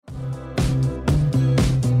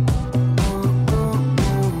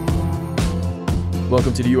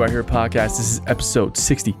Welcome to the You Are Here podcast. This is episode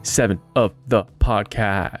 67 of the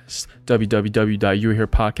podcast.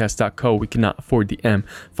 www.youareherepodcast.co. We cannot afford the M.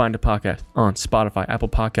 Find the podcast on Spotify, Apple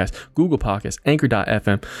Podcasts, Google Podcasts,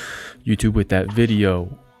 Anchor.fm, YouTube with that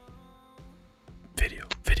video.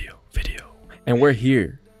 And we're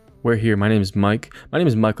here. My name is Mike. My name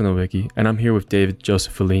is Michael Nowicki, and I'm here with David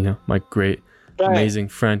Joseph Felino, my great, amazing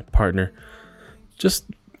friend, partner. Just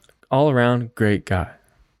all around great guy.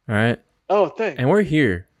 All right? Oh, thanks. And we're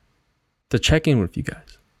here to check in with you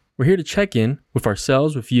guys. We're here to check in with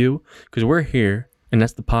ourselves, with you, because we're here, and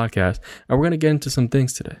that's the podcast. And we're going to get into some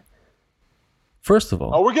things today. First of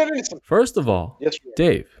all, Yes,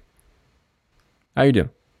 Dave, how you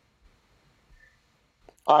doing?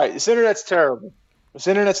 all right. This internet's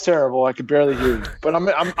terrible. I could barely hear you. But I'm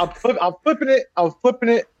flipping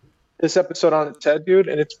it. This episode on its head, dude,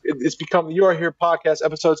 and it's become the You Are Here podcast,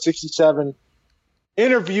 episode 67.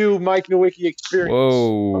 Interview Mike Nowicki experience.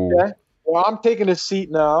 Whoa. Okay. Well, I'm taking a seat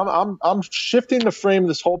now. I'm shifting the frame of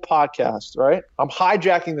this whole podcast, right? I'm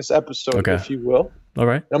hijacking this episode, if you will. All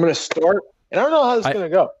right. I'm going to start, and I don't know how this is going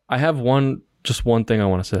to go. I have one thing I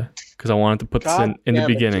want to say, because I wanted to put this in the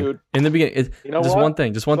beginning. Dude. In the beginning. You know just what? one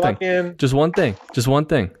thing. Just one thing.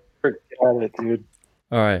 Forget it, dude.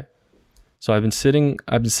 All right. So I've been sitting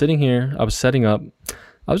here. I was setting up.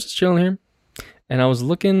 I was just chilling here, and I was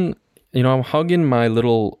looking. I'm hugging my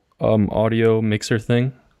little audio mixer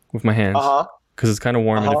thing with my hands because it's kind of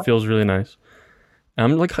warm and it feels really nice.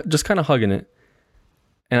 And I'm like just kind of hugging it,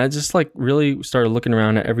 and I just like really started looking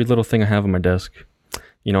around at every little thing I have on my desk.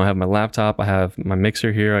 I have my laptop, I have my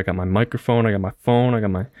mixer here, I got my microphone, I got my phone, I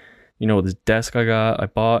got my, this desk I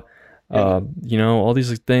bought, all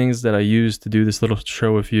these things that I use to do this little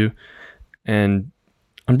show with you. And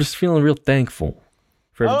I'm just feeling real thankful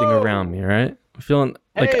for everything around me, right? I'm feeling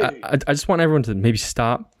like I just want everyone to maybe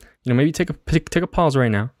stop, maybe take a pause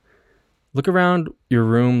right now. Look around your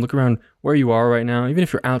room, look around where you are right now. Even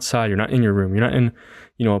if you're outside, you're not in your room, you're not in,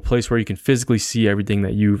 a place where you can physically see everything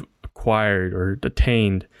that you've acquired or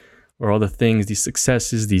attained, or all the things, these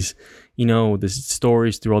successes, these, these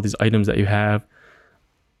stories through all these items that you have.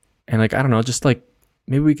 And I don't know, just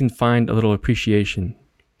maybe we can find a little appreciation,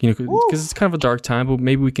 because it's kind of a dark time, but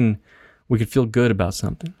maybe we can feel good about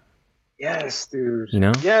something. Yes, dude.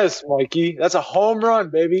 Yes, Mikey. That's a home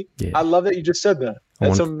run, baby. Yeah. I love that you just said that.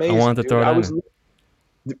 That's amazing. I wanted to throw it out.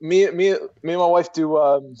 Me and my wife do.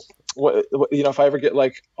 If I ever get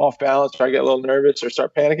off balance or I get a little nervous or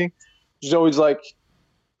start panicking, she's always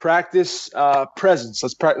practice presence.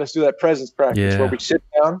 Let's do that presence practice where we sit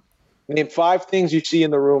down, name 5 things you see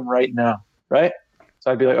in the room right now. Right.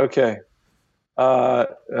 So I'd be like, okay,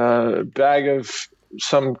 bag of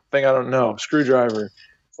something I don't know, screwdriver,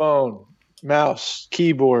 phone, mouse,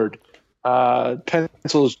 keyboard,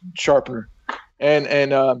 pencil sharpener, and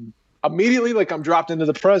immediately I'm dropped into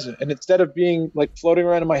the present. And instead of being floating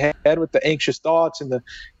around in my head with the anxious thoughts and the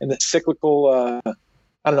cyclical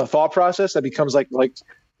thought process, that becomes like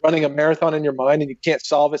running a marathon in your mind and you can't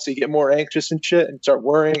solve it, so you get more anxious and shit and start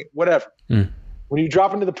worrying, whatever. When you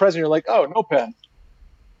drop into the present, you're like, oh, notepad.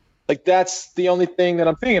 That's the only thing that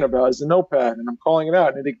I'm thinking about is the notepad, and I'm calling it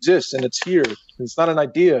out, and it exists, and it's here. It's not an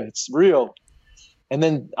idea. It's real. And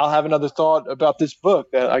then I'll have another thought about this book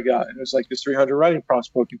that I got, and it was this 300 writing prompts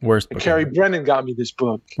book. Worst book. Carrie Brennan got me this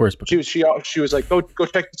book. Worst book. She was like, go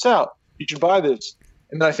check this out. You should buy this.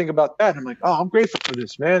 And then I think about that, and I'm like, oh, I'm grateful for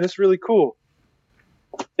this, man. It's really cool.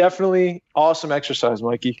 Definitely awesome exercise,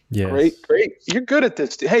 Mikey. Yes. Great. You're good at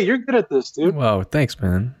this. Hey, you're good at this, dude. Wow, thanks,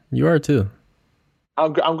 man. You are too.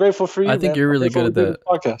 I'm grateful for you. I think you're really good at that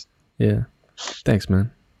podcast. Yeah, thanks,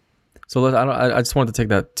 man. So I just wanted to take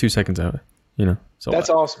that 2 seconds out. So that's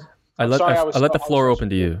awesome. I let the floor open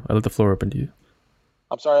to you. I let the floor open to you.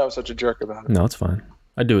 I'm sorry I was such a jerk about it. No, it's fine.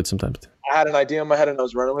 I do it sometimes. I had an idea in my head and I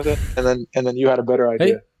was running with it, and then you had a better idea.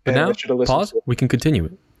 Hey, but now pause. We can continue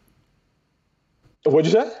it.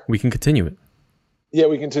 What'd you say? We can continue it. Yeah,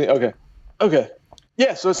 we continue. Okay.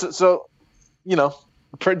 Yeah. So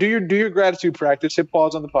do your gratitude practice. Hit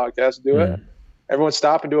pause on the podcast. Do it. Everyone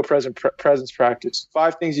stop and do a presence practice.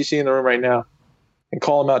 5 things you see in the room right now, and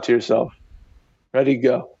call them out to yourself. Ready,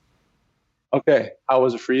 go. Okay. How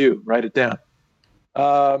was it for you? Write it down.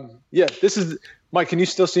 This is Mike. Can you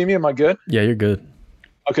still see me? Am I good? Yeah, you're good.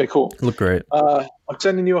 Okay, cool. You look great. I'm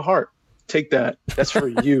sending you a heart. Take that. That's for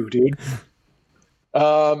you, dude.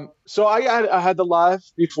 So I had the live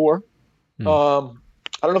before. I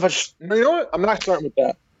don't know if no, you know what? I'm not starting with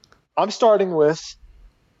that. I'm starting with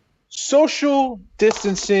social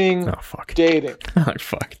distancing, dating,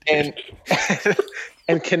 and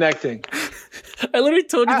and connecting. I literally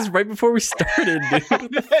told you this right before we started, dude.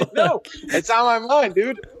 What the fuck? No, it's on my mind,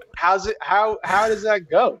 dude. How's it? How does that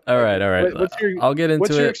go? All right. I'll get into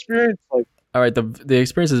what's your it. experience like? All right. The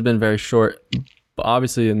experience has been very short, but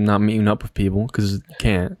obviously I'm not meeting up with people because you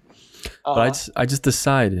can't. But I just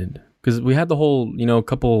decided because we had the whole,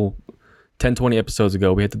 couple 10, 20 episodes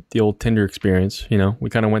ago, we had the old Tinder experience. We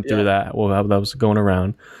kind of went through that. Well, how that was going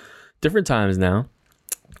around. Different times now.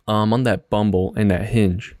 On that Bumble and that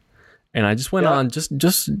Hinge, and I just went on just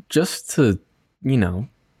to, I'm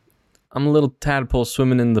a little tadpole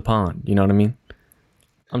swimming in the pond. You know what I mean?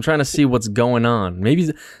 I'm trying to see what's going on.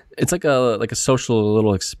 Maybe it's like a social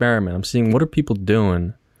little experiment. I'm seeing what are people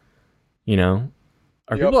doing. Are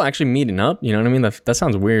people actually meeting up? You know what I mean? That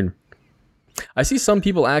sounds weird. I see some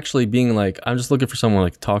people actually being like, I'm just looking for someone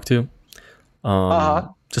like to talk to,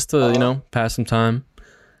 just to pass some time.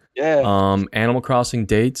 Yeah. Animal Crossing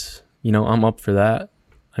dates. I'm up for that.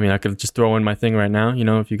 I mean, I could just throw in my thing right now.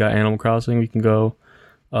 If you got Animal Crossing, we can go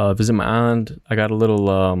visit my aunt. I got a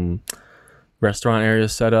little restaurant area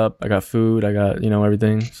set up. I got food. I got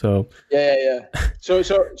everything. So yeah. So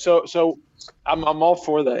I'm all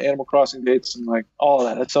for the Animal Crossing dates and like all of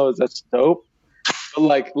that. That's dope. But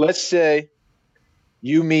like, let's say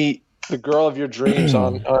you meet the girl of your dreams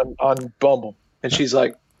on Bumble, and she's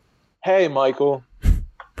like, "Hey, Michael.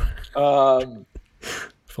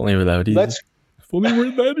 If only were that easy. If only were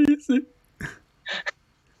that easy."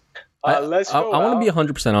 Let's go. I want to be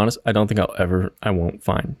 100% honest. I don't think I won't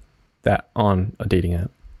find that on a dating app.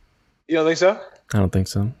 You don't think so? I don't think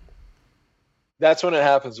so. That's when it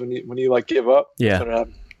happens, when you like give up. Yeah. That's when it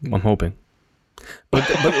happens. I'm hoping. But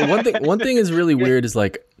one thing is really weird is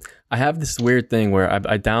like I have this weird thing where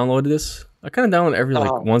I downloaded this. I kind of download it every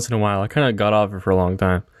like once in a while. I kind of got off it for a long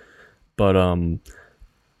time. But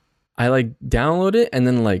I like download it and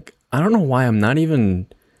then like I don't know why I'm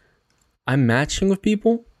matching with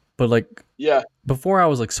people, but like before I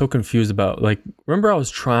was like so confused about like remember I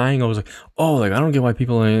was like, oh, like I don't get why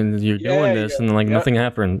people you're doing this and then like nothing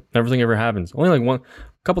happened. Everything ever happens. Only like a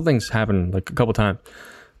couple things happen like a couple times.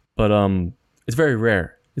 But it's very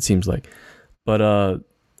rare, it seems like. But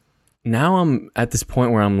now I'm at this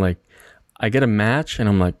point where I'm like I get a match and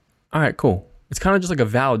I'm like, all right, cool. It's kind of just like a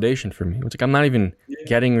validation for me. It's like I'm not even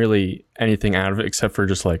getting really anything out of it except for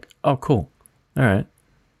just like, oh, cool. All right.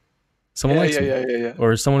 Someone likes me.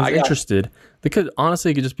 Or someone's interested. Because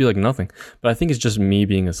honestly, it could just be like nothing. But I think it's just me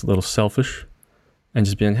being a little selfish and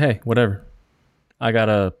just being, hey, whatever. I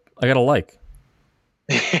gotta like.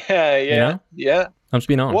 Yeah. I'm just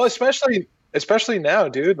being honest. Well, especially now,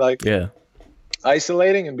 dude. Like,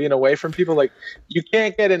 isolating and being away from people, like you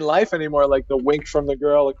can't get in life anymore like the wink from the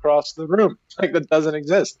girl across the room, like that doesn't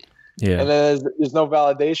exist. And then there's no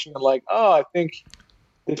validation of like, oh, I think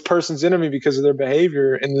this person's into me because of their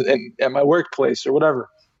behavior in at my workplace or whatever.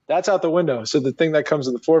 That's out the window. So the thing that comes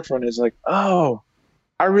to the forefront is like, oh,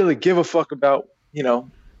 I really give a fuck about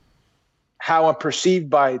how I'm perceived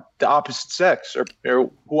by the opposite sex or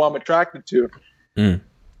who I'm attracted to.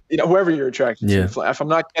 Whoever you're attracted to. If I'm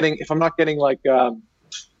not getting like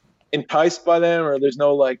enticed by them, or there's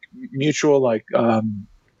no like mutual like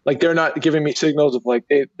they're not giving me signals of like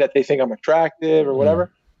that they think I'm attractive or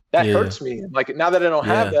whatever, that hurts me. Like now that I don't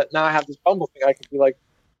have that, now I have this Bumble thing. I can be like,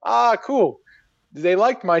 cool, they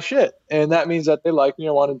liked my shit, and that means that they like me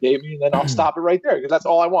or want to date me, and then I'll stop it right there because that's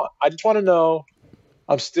all I want. I just want to know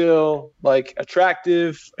I'm still like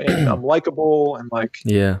attractive and I'm likable and like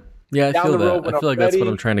Yeah, I feel that. I feel like that's what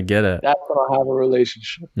I'm trying to get at. That's when I'll have a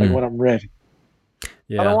relationship, like when I'm ready.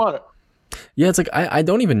 Yeah. I don't want it. Yeah, it's like I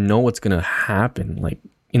don't even know what's gonna happen like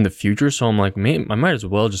in the future, so I'm like, man, I might as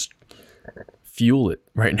well just fuel it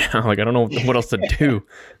right now. Like I don't know what else to do.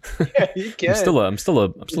 Yeah, you can. I'm still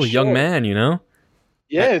a young man,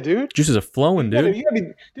 Yeah, dude. Juices are flowing, dude.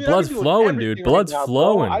 Blood's flowing, dude. Blood's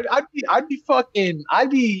flowing. I'd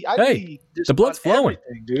be the blood's flowing,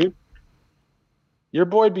 dude. Your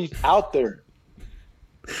boy'd be out there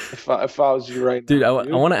if I was you right dude, now.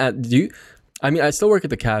 I want to add. I still work at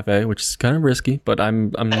the cafe, which is kind of risky, but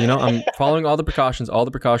I'm following all the precautions. All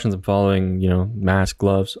the precautions I'm following. Mask,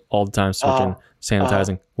 gloves, all the time, switching,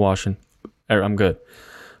 sanitizing, washing. I'm good.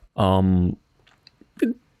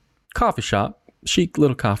 Coffee shop, chic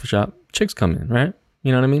little coffee shop. Chicks come in, right?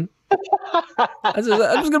 You know what I mean? I'm just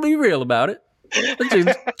gonna be real about it.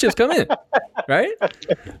 Chicks come in, right?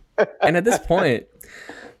 And at this point,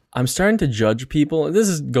 I'm starting to judge people.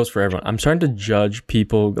 Goes for everyone. I'm starting to judge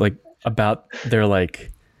people like about their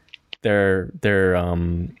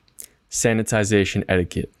sanitization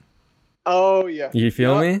etiquette. Oh yeah. You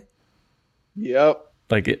feel me? Yep.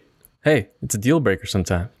 Like it's a deal breaker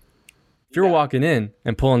sometimes. If you're walking in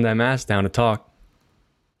and pulling that mask down to talk,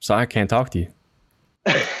 so I can't talk to you.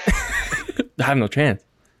 I have no chance.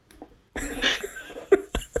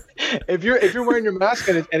 If you're wearing your mask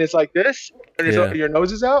and it's like this, and your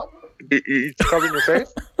nose is out, it's covering your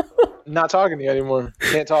face. Not talking to you anymore.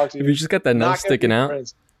 Can't talk to you. If you just got that nose sticking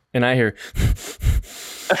out, and I hear,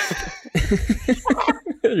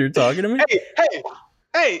 you're talking to me.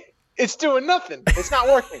 Hey! It's doing nothing. It's not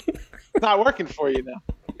working. It's not working for you now.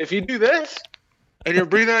 If you do this and you're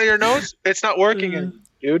breathing out of your nose, it's not working anymore,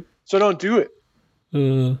 dude. So don't do it.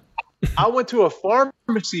 I went to a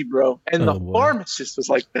pharmacy, bro, and the pharmacist was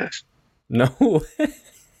like this. No way.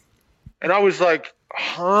 And I was like,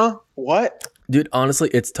 huh? What? Dude, honestly,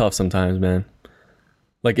 it's tough sometimes, man.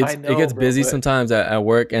 Like it gets busy sometimes at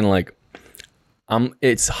work, and like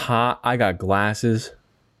it's hot. I got glasses,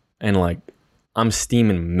 and like I'm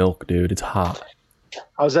steaming milk, dude. It's hot.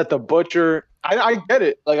 I was at the butcher. I get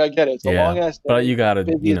it. Like I get it. It's a long ass day. But you gotta,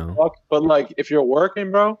 But like if you're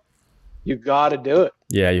working, bro, you gotta do it.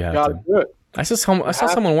 Yeah, you have to. Do it. I saw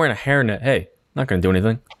someone wearing a hairnet. Hey, not gonna do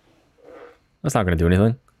anything. That's not gonna do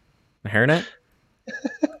anything. A hairnet?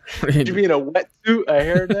 You mean a wetsuit, a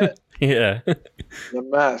hairnet? Yeah. The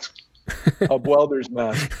mask. A welder's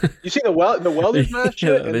mask. You see the welder's mask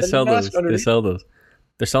shit? Yeah, they sell those. They sell those.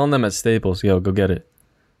 They're selling them at Staples. Yo, go get it.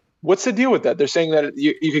 What's the deal with that? They're saying that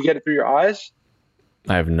you could get it through your eyes?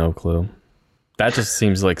 I have no clue. That just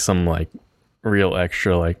seems like some like real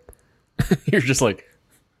extra like you're just like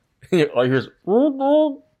here's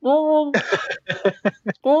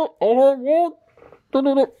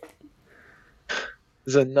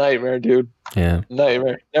It's a nightmare, dude. Yeah.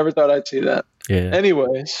 Nightmare. Never thought I'd see that. Yeah.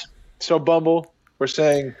 Anyways, so Bumble, we're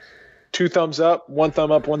saying 2 thumbs up, 1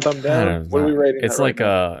 thumb up, 1 thumb down. What are we rating? It's like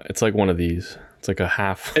it's like one of these. It's like a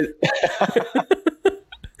half.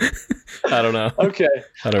 I don't know. Okay.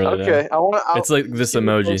 I don't really know. It's like this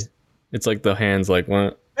emoji. It's like the hands like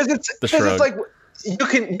what? The shrug. It's like you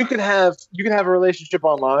can have a relationship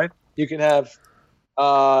online. You can have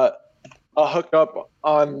a hookup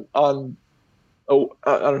on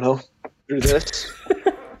I don't know, through this.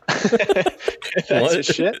 That's What?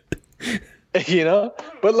 shit. You know?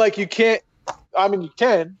 But like you can't, I mean you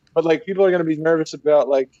can, but like people are gonna be nervous about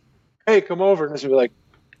like, hey, come over, and it's gonna be like,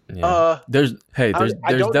 yeah. There's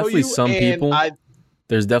definitely some people.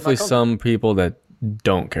 There's definitely some people that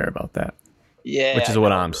don't care about that. Yeah. Which is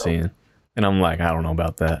what I'm seeing. And I'm like, I don't know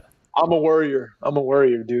about that. I'm a worrier,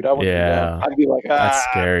 dude. I wouldn't do that. I'd be like, that's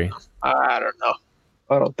scary. I don't know.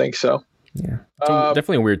 I don't think so. Yeah. It's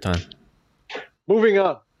definitely a weird time. Moving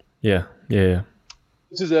on. Yeah.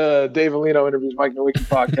 This is a Dave Alino interviews Mike Nowicki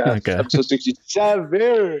podcast, Okay. episode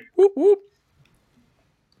 67. Whoop, whoop.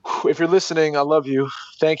 If you're listening, I love you.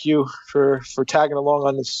 Thank you for tagging along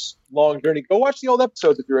on this long journey. Go watch the old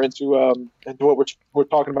episodes if you're into what we're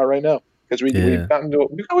talking about right now, because we've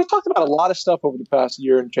talked about a lot of stuff over the past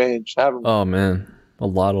year and change, haven't we? Oh man, a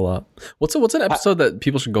lot. What's an episode that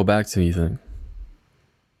people should go back to? You think?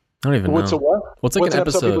 I don't even know. What's a what? What's like an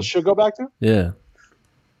episode people should go back to? Yeah.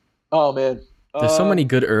 Oh man, there's so many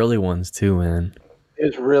good early ones too, man.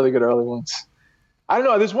 There's really good early ones. I don't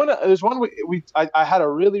know. There's one I had a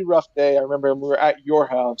really rough day. I remember when we were at your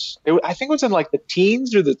house. I think it was in like the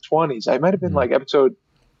teens or the 20s. I might have been like episode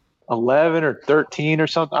 11 or 13 or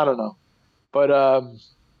something. I don't know. But I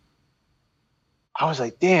was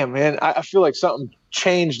like, damn, man, I feel like something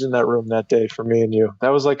changed in that room that day for me and you. That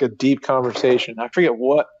was like a deep conversation. I forget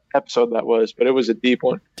what episode that was, but it was a deep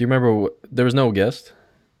one. Do you remember there was no guest?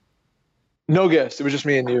 No guest. It was just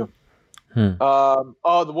me and you. The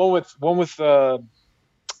one with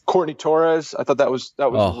Courtney Torres. I thought that was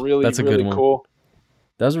really cool.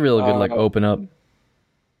 That was a really good open up.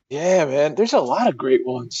 Yeah, man. There's a lot of great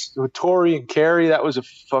ones with Tori and Carrie. That was a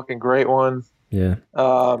fucking great one. Yeah.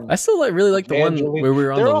 I still really like the one where we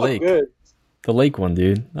were on the lake. Good. The lake one,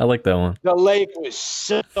 dude. I like that one. The lake was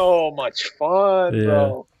so much fun,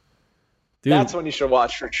 bro. Dude, that's one you should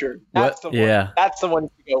watch for sure. That's the one. Yeah. That's the one you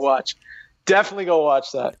should go watch. Definitely go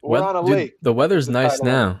watch that. We're on a lake. The weather's nice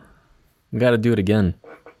now. We got to do it again.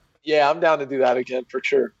 Yeah, I'm down to do that again for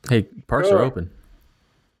sure. Hey, parks are open.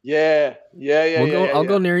 Yeah. I'll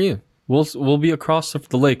go near you. We'll be across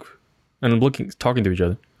the lake and talking to each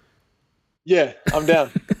other. Yeah, I'm down.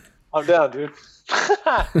 I'm down, dude.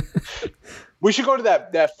 We should go to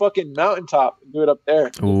that fucking mountaintop and do it up there.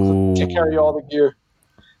 Ooh. To carry all the gear.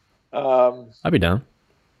 I'd be down.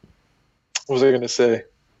 What was I gonna say?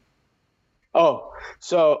 Oh,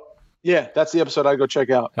 so yeah, that's the episode I'd go check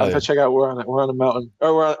out. I'd check out we're on a mountain,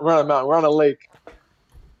 or we're on a mountain. We're on a lake.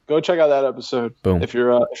 Go check out that episode. Boom. If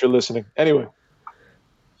you're listening. Anyway,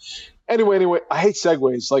 I hate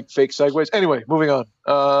segues, like fake segues. Anyway, moving on.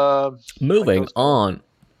 Moving on.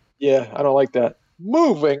 Yeah, I don't like that.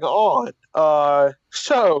 Moving on.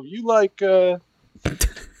 So you like? Here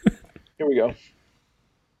we go.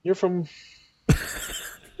 You're from.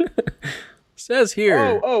 Says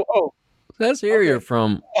here. Oh. Says here Okay. you're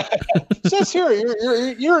from. Says here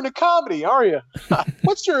you're into comedy, are you?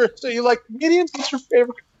 So you like comedians? What's your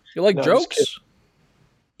favorite? You like No, jokes?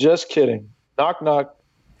 Just kidding. Knock knock.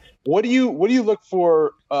 What do you look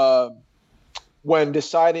for when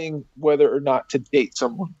deciding whether or not to date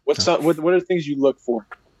someone? What are the things you look for?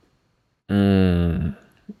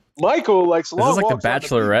 Michael likes long Is this like walks the on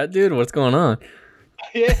Bachelorette, dude? What's going on?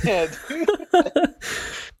 Yeah, dude.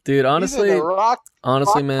 Dude, honestly, He's into rock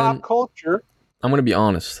man, pop culture. I'm gonna be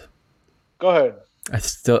honest. Go ahead. I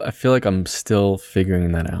feel like I'm still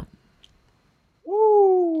figuring that out.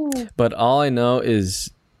 Woo. But all I know is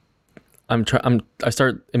I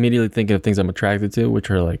start immediately thinking of things I'm attracted to, which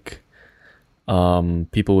are like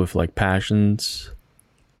people with like passions.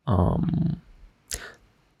 I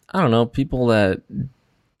don't know, people that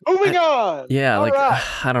Moving on. yeah, All like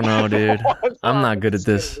right. I don't know, dude. I'm not good at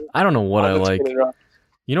this. I don't know what I like.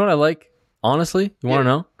 You know what I like? Honestly, you want to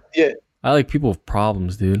know? Yeah. I like people with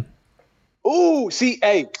problems, dude. Ooh, see,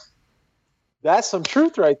 hey, that's some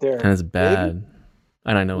truth right there. And it's bad.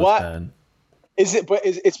 And I know it's bad. Is it? But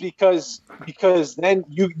it's because then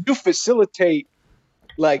you facilitate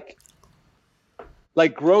like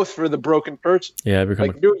growth for the broken person. Yeah, I become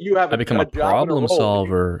I become a problem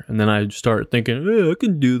solver, and then I start thinking, hey, I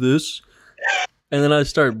can do this. And then I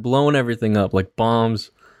start blowing everything up like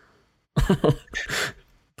bombs.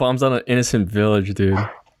 Bombs on an innocent village, dude.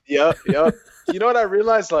 Yep. You know what I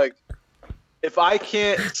realized? Like, if I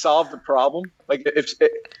can't solve the problem, like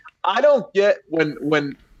I don't get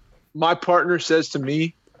when my partner says to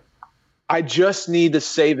me, I just need to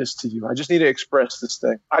say this to you. I just need to express this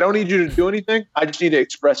thing. I don't need you to do anything. I just need to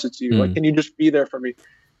express it to you. Like, can you just be there for me?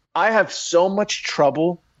 I have so much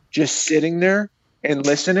trouble just sitting there and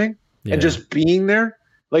listening and just being there.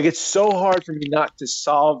 Like, it's so hard for me not to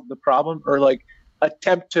solve the problem or like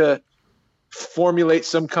attempt to formulate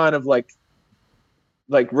some kind of like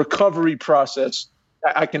recovery process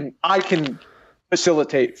that I can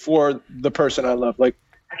facilitate for the person I love. Like,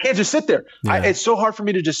 I can't just sit there. Yeah. It's so hard for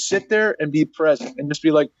me to just sit there and be present and just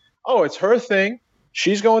be like, oh, it's her thing.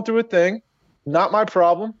 She's going through a thing, not my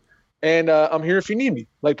problem. And I'm here if you need me.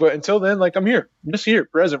 Like, but until then, like, I'm here. I'm just here,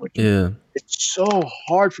 present with you. Yeah. It's so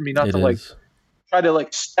hard for me not to like try to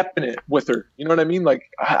like step in it with her. You know what I mean? Like,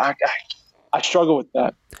 I struggle with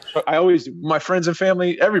that. I always do. My friends and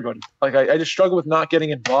family, everybody. Like, I just struggle with not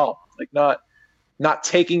getting involved. Like, not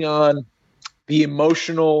taking on the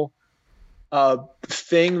emotional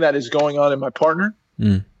thing that is going on in my partner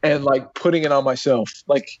and like putting it on myself.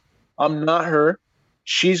 Like, I'm not her.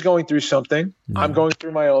 She's going through something. I'm going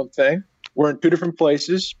through my own thing. We're in two different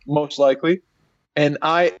places, most likely. And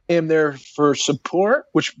I am there for support,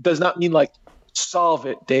 which does not mean like solve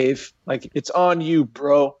it, Dave. Like, it's on you,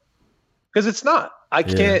 bro. Because it's not. I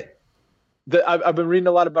can't. I've been reading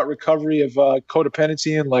a lot about recovery of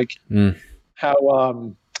codependency and like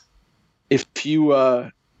how if you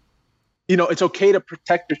it's okay to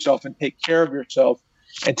protect yourself and take care of yourself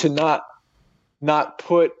and to not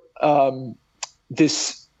put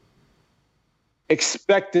this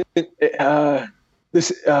expected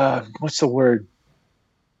what's the word?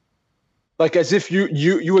 Like, as if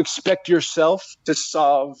you expect yourself to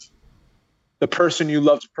solve the person you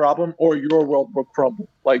love's problem or your world will crumble.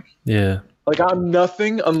 Like I'm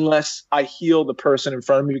nothing unless I heal the person in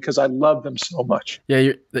front of me because I love them so much.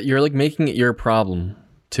 Yeah, you're like making it your problem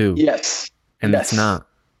too. Yes. And it's not.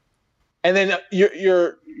 And then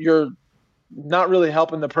you're not really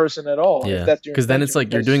helping the person at all. Yeah. Because then it's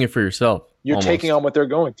like you're doing it for yourself. You're almost taking on what they're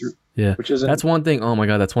going through. Yeah. That's one thing. Oh my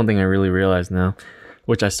God, that's one thing I really realized now.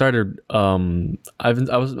 Which I started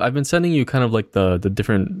I've been sending you kind of like the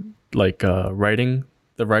different like writing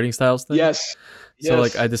styles thing. Yes. So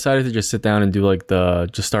like I decided to just sit down and do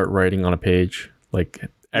just start writing on a page, like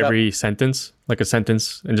every sentence, like a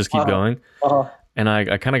sentence, and just keep going. And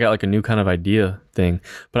I kind of got like a new kind of idea thing,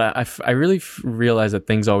 but I really realized that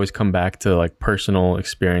things always come back to like personal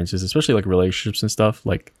experiences, especially like relationships and stuff,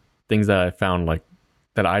 like things that I found like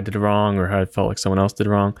that I did wrong or how I felt like someone else did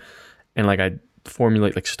wrong, and like I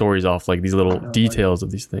formulate like stories off like these little details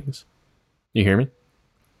of these things. You hear me?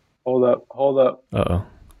 Hold up. Uh-oh.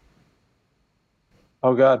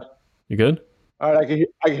 Oh God. You good? All right,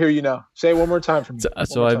 I can hear you now. Say it one more time for me. So I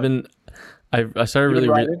started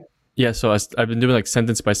really yeah, so I've been doing like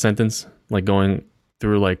sentence by sentence, like going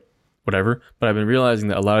through like whatever, but I've been realizing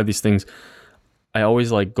that a lot of these things I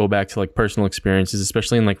always like go back to like personal experiences,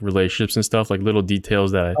 especially in like relationships and stuff, like little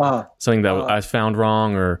details that something that I found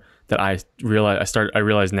wrong, or that I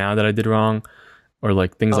realize now that I did wrong, or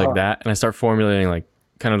like things like that. And I start formulating like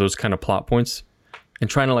kind of those kind of plot points and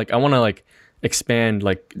trying to like, I want to like expand,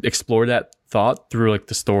 like explore that thought through like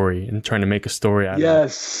the story and trying to make a story out of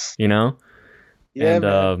it, you know? Yeah, and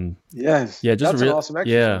man. Yes. Yeah, just that's an awesome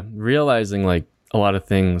exercise. Yeah, realizing like a lot of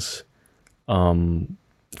things. What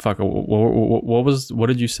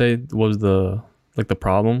did you say was the like the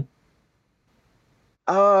problem?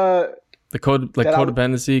 The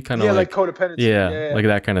codependency, kind of like codependency. Yeah, like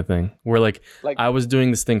that kind of thing. Where like I was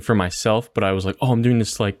doing this thing for myself, but I was like, oh, I'm doing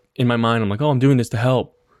this like in my mind. I'm like, oh, I'm doing this to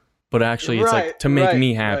help, but actually, it's like to make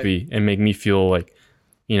me happy and make me feel like,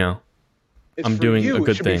 you know, I'm doing a good thing.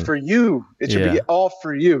 It should be for you. It should be all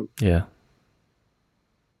for you. Yeah.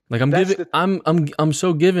 Like I'm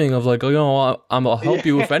so giving of like, oh, you know, I'll help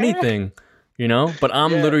you with anything, you know, but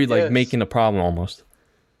I'm literally like making a problem almost.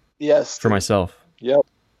 Yes. For myself. Yep.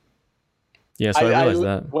 Yeah. So I realized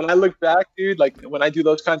that when I look back, dude, like when I do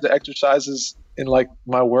those kinds of exercises in like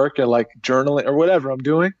my work and like journaling or whatever I'm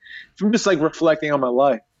doing, I'm just like reflecting on my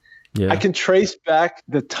life. Yeah. I can trace back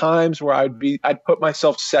the times where I'd put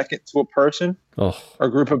myself second to a person or a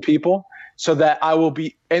group of people so that I will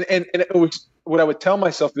be, and it was, what I would tell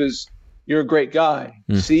myself is, you're a great guy.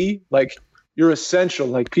 See, like you're essential.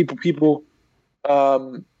 Like people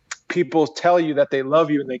tell you that they love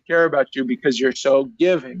you and they care about you because you're so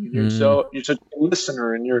giving and you're such a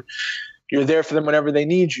listener and you're there for them whenever they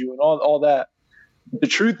need you and all that. The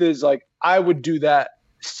truth is, like, I would do that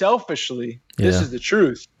selfishly. Yeah. This is the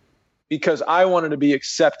truth, because I wanted to be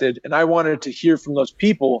accepted and I wanted to hear from those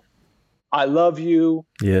people, I love you.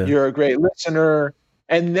 Yeah. You're a great listener.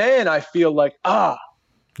 And then I feel like,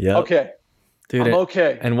 okay, dude, I'm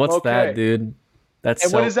okay. And what's that, dude?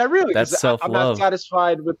 What is that really? That's self-love. I'm not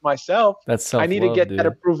satisfied with myself. That's self-love. I need to get that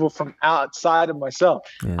approval from outside of myself.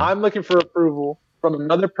 Yeah. I'm looking for approval from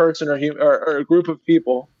another person or a group of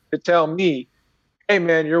people to tell me, hey,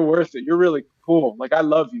 man, you're worth it. You're really cool. Like, I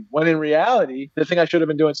love you. When in reality, the thing I should have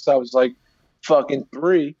been doing since I was like fucking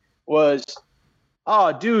 3 was,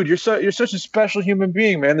 oh, dude, you're such a special human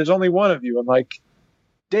being, man. There's only one of you. I'm like,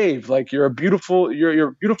 Dave, like you're a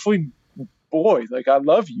beautifully boy. Like, I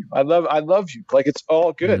love you. I love you. Like, it's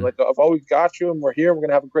all good. Like, I've always got you and we're here and we're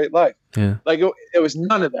going to have a great life. Yeah. Like, it was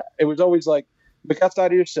none of that. It was always like, look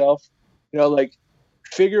outside of yourself, you know, like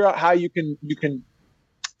figure out how you can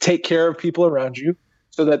take care of people around you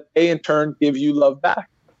so that they in turn give you love back.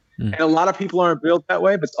 And a lot of people aren't built that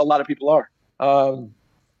way, but a lot of people are. And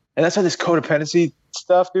that's why this codependency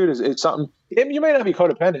stuff, dude, is something. You may not be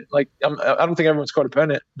codependent. Like, I don't think everyone's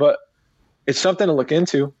codependent, but it's something to look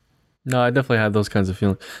into. No, I definitely had those kinds of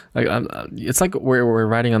feelings. Like, it's like we're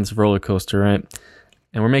riding on this roller coaster, right?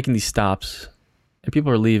 And we're making these stops, and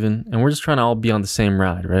people are leaving, and we're just trying to all be on the same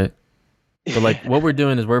ride, right? But like, what we're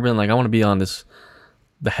doing is we're being like, I want to be on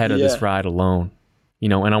the head of this ride alone, you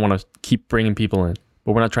know, and I want to keep bringing people in,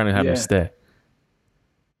 but we're not trying to have them stay.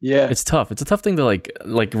 Yeah, it's tough. It's a tough thing to like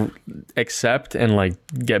accept and like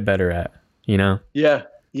get better at, you know? Yeah.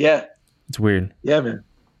 It's weird. Yeah, man.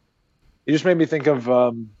 It just made me think of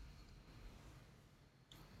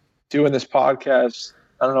doing this podcast.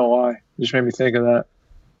 I don't know why. It just made me think of that.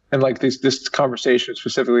 And like this conversation,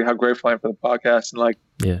 specifically how grateful I am for the podcast, and like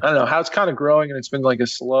I don't know how it's kind of growing, and it's been like a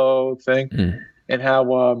slow thing, and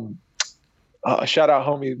how shout out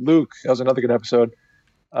homie Luke. That was another good episode.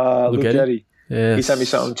 Luke Eddy. Yes. He sent me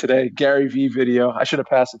something today. Gary V video. I should have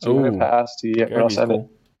passed it to you. I didn't pass to you yet, but I'll send it.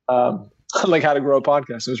 Like how to grow a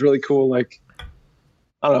podcast. It was really cool. Like,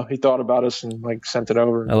 I don't know. He thought about us and like sent it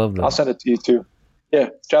over. I love that. I'll send it to you too.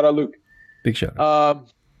 Yeah. Shout out Luke. Big shout out.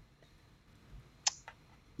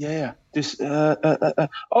 Yeah. Just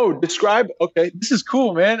describe. Okay, this is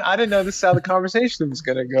cool, man. I didn't know this is how the conversation was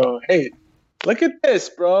gonna go. Hey, look at this,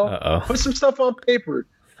 bro. Put some stuff on paper.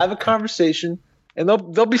 Have a conversation. And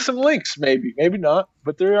there'll be some links, maybe not,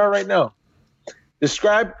 but there you are right now.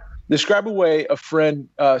 Describe a way a friend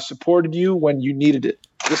supported you when you needed it.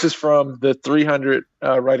 This is from the 300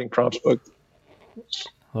 writing prompts book.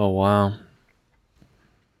 Oh, wow.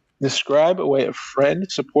 Describe a way a friend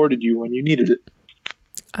supported you when you needed it.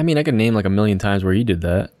 I mean, I could name like a million times where you did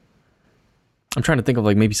that. I'm trying to think of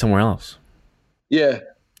like maybe somewhere else. Yeah.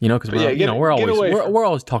 You know, because we're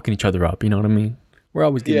always talking each other up. You know what I mean? We're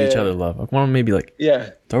always giving each other love. Like, why don't maybe like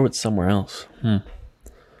throw it somewhere else?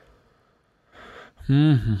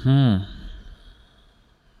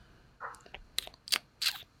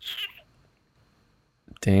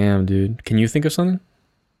 Damn, dude. Can you think of something?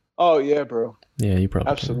 Oh yeah, bro. Yeah, you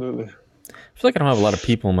probably absolutely. Can. I feel like I don't have a lot of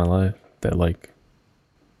people in my life that like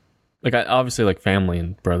Like I obviously like family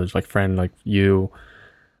and brothers, like friend, like you.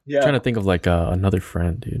 Yeah. I'm trying to think of like another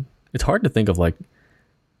friend, dude. It's hard to think of like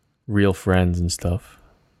real friends and stuff,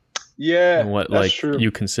 Yeah, and what that's like true. you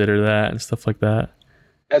consider that and stuff like that.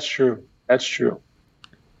 That's true. That's true.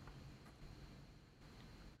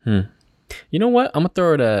 You know what? I'm gonna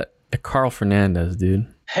throw it at Carl Fernandez, dude.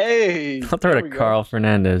 Hey, I'll throw it there we at go. Carl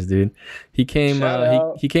Fernandez, dude. He came Shout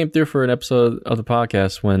out. he came through for an episode of the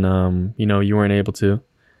podcast when you know, you weren't able to.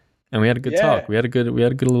 And we had a good Yeah. talk. We had a good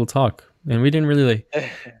little talk. And we didn't really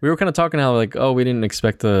we were kind of talking how like, oh, we didn't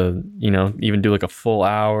expect to, you know, even do like a full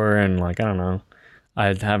hour, and like I don't know. I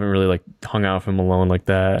haven't really like hung out with him alone like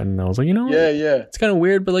that, and I was like, you know what? Yeah. It's kind of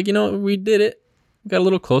weird, but like, you know, we did it. We got a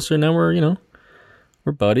little closer. Now we're, you know,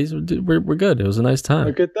 we're buddies. We're good. It was a nice time.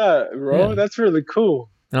 Look at that, bro. Yeah. That's really cool.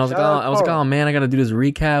 And I was Shout out like, Carl. oh man, I gotta do this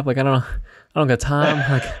recap. Like, I don't got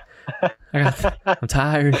time. Like, I'm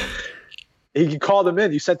tired. He called him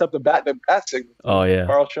in. You sent up the bat signal. Oh yeah,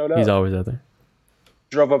 Carl showed up. he's always out there.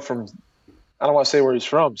 Drove up from, I don't want to say where he's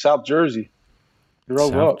from, South Jersey.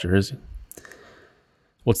 Drove South up. Jersey.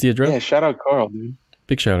 What's the address? Yeah, shout out Carl, dude.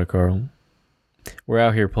 Big shout out, Carl. We're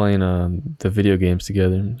out here playing the video games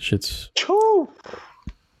together. Shit's Choo.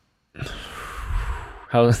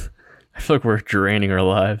 how I feel like we're draining our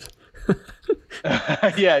lives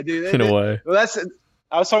Yeah, dude. in a way. Well,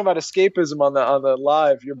 I was talking about escapism on the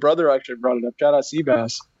live. Your brother actually brought it up. Shout out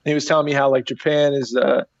Seabass. He was telling me how like Japan is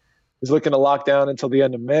looking to lock down until the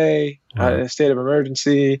end of May, Wow. in a state of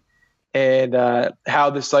emergency, and how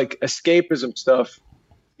this like escapism stuff.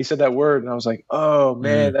 He said that word, and I was like, oh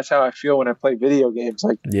man, that's how I feel when I play video games.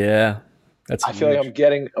 Like Yeah, that's. I feel like I'm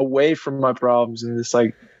getting away from my problems and it's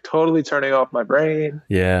like totally turning off my brain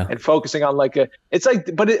Yeah, and focusing on like it's like,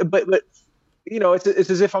 but you know, it's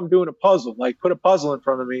as if I'm doing a puzzle. Like put a puzzle in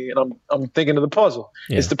front of me, and I'm thinking of the puzzle.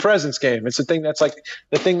 Yeah. It's the presence game. It's the thing that's like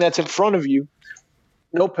the thing that's in front of you.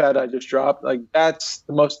 Notepad I just dropped. Like that's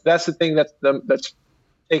the thing that's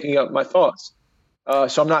taking up my thoughts.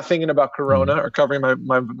 So I'm not thinking about Corona or covering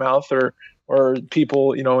my mouth or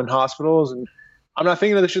people, you know, in hospitals, and I'm not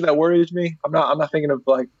thinking of the shit that worries me. I'm not thinking of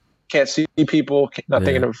like can't see people. Not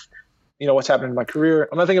thinking of, you know, what's happening in my career.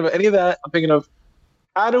 I'm not thinking of any of that. I'm thinking of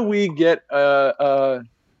how do we get a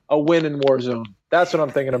win in Warzone. That's what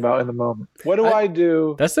I'm thinking about in the moment. What do I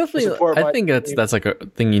do? that's definitely. support I my think team? that's like a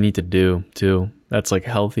thing you need to do too. That's like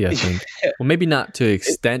healthy. I think. Well, maybe not to the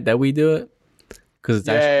extent that we do it, because it's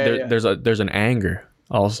actually there's an anger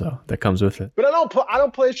also that comes with it. But I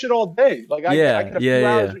don't play shit all day. Like I get a few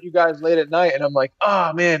hours with you guys late at night, and I'm like,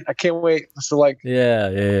 oh man, I can't wait to like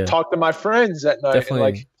Yeah. talk to my friends at night Definitely.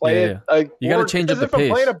 and like play it. Like You gotta change up the if I'm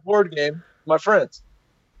pace. playing a board game, with my friends.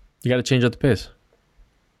 You got to change up the pace.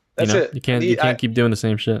 That's you know? it. You can't keep doing the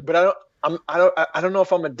same shit. But I don't know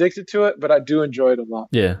if I'm addicted to it, but I do enjoy it a lot.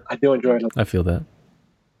 Yeah, I do enjoy it. I feel that.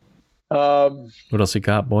 What else you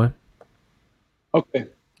got, boy? Okay.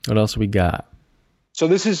 What else we got? So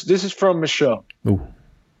this is from Michelle. Ooh,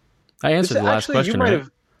 I answered the last question, right?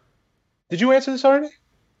 Did you answer this already?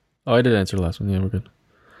 Oh, I did answer the last one. Yeah, we're good.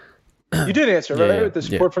 You did answer, Yeah, right? yeah, With the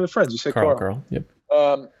support from the friends. You said Carl. Yep.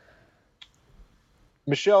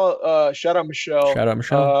 Michelle, shout out Michelle. Shout out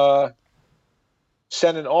Michelle.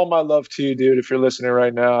 Sending all my love to you, dude. If you're listening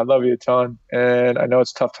right now, I love you a ton, and I know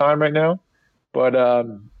it's a tough time right now, but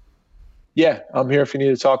yeah, I'm here if you need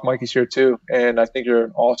to talk. Mikey's here too, and I think you're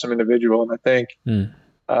an awesome individual, and I think, you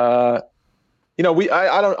know,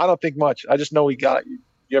 I don't think much. I just know we got you.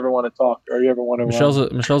 You ever want to talk, or you ever want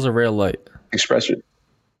to Michelle's a real light. express it?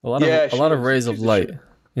 A lot of rays of light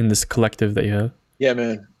in this collective that you have. Yeah,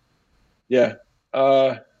 man. Yeah.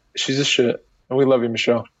 She's a shit. And we love you,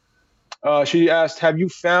 Michelle. She asked, have you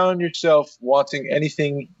found yourself wanting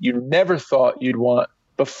anything you never thought you'd want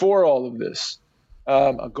before all of this?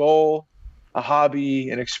 A goal, a hobby,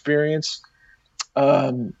 an experience.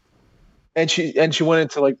 And she went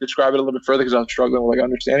into like describe it a little bit further because I was struggling with like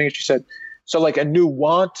understanding it. She said, so like a new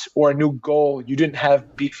want or a new goal you didn't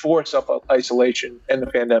have before self-isolation and the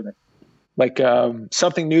pandemic. Like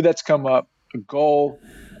something new that's come up, a goal,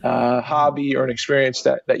 hobby, or an experience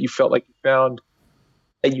that you felt like you found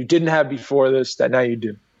that you didn't have before this that now you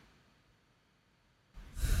do.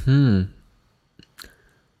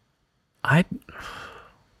 I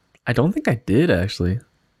don't think I did actually.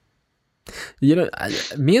 You know,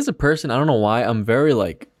 me as a person, I don't know why I'm very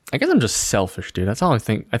like, I guess I'm just selfish, dude. That's all I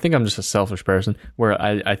think. I think I'm just a selfish person where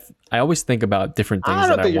I always think about different things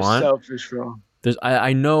that I want. You're selfish, bro.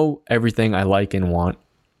 I know everything I like and want.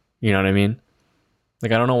 You know what I mean?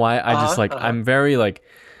 Like, I don't know why. I just like, I'm very like,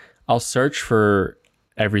 I'll search for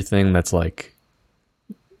everything that's like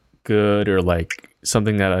good or like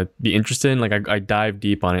something that I'd be interested in, like I dive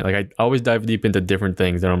deep on it. Like I always dive deep into different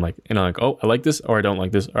things. And I'm like, oh, I like this or I don't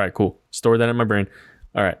like this. All right, cool. Store that in my brain.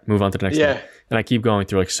 All right, move on to the next thing. And I keep going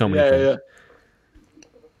through like so many things.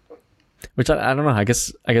 Which I don't know. I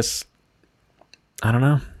guess I don't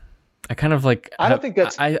know. I kind of like. I don't think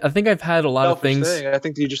that's. I think I've had a lot of things. I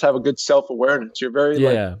think you just have a good self-awareness. You're very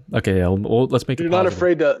Okay. Yeah. Well, let's make it. You're not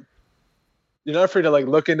afraid to. You're not afraid to like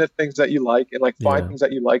look into things that you like and like find things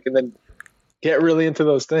that you like and then get really into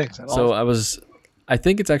those things. So I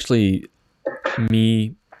think it's actually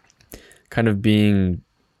me kind of being.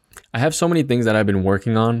 I have so many things that I've been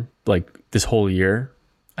working on like this whole year.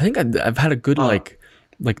 I think I've had a good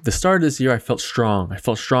like the start of this year. I felt strong. I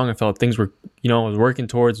felt things were, I was working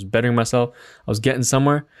towards bettering myself. I was getting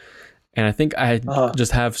somewhere. And I think I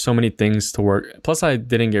just have so many things to work. Plus I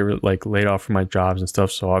didn't get like laid off from my jobs and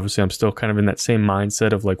stuff. So obviously I'm still kind of in that same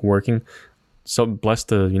mindset of like working. So blessed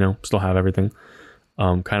to, still have everything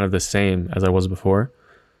kind of the same as I was before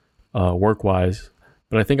work wise.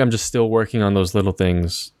 But I think I'm just still working on those little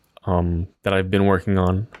things that I've been working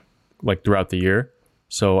on like throughout the year.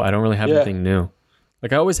 So I don't really have anything new.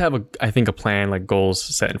 Like I always have a plan, like goals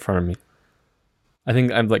set in front of me. I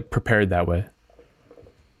think I'm like prepared that way.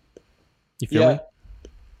 You feel me?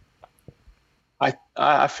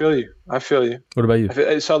 I feel you. What about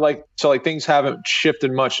you? So like things haven't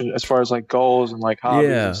shifted much as far as like goals and like hobbies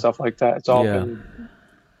and stuff like that. It's all been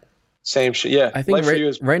same shit. Yeah. I think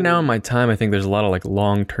right now in my time, I think there's a lot of like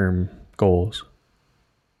long-term goals.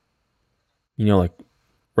 Like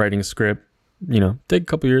writing a script, take a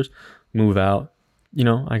couple years, move out.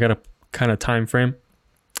 I got a kind of time frame.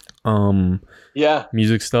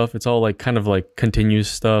 Music stuff. It's all like kind of like continuous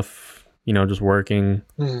stuff, just working.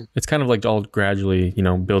 It's kind of like all gradually,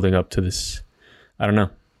 building up to this, I don't know,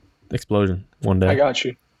 explosion one day. I got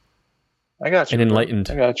you. And enlightened.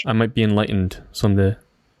 I got you. I might be enlightened someday.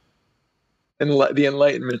 The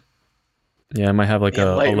enlightenment. Yeah, I might have like a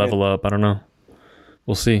level up. I don't know.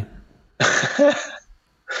 We'll see.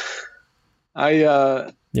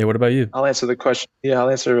 What about you? I'll answer the question. I'll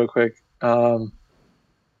answer it real quick.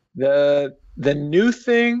 The new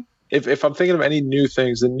thing, if I'm thinking of any new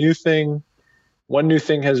things, one new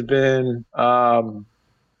thing has been I'm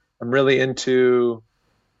really into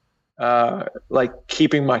like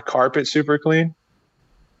keeping my carpet super clean.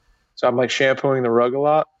 So I'm like shampooing the rug a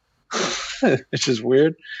lot, which is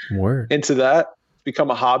weird. Into that, it's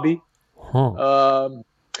become a hobby.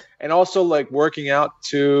 And also like working out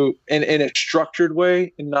in a structured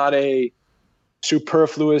way and not a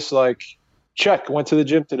superfluous, like, check, went to the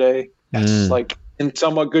gym today. That's like in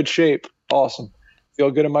somewhat good shape. Awesome.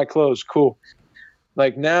 Feel good in my clothes. Cool.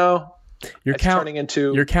 Like now you're counting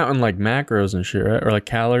like macros and shit, right? Or like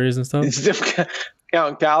calories and stuff. It's just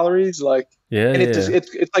counting calories. Like,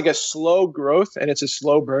 it's like a slow growth and it's a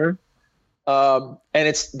slow burn. And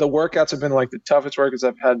the workouts have been like the toughest workouts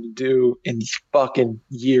I've had to do in fucking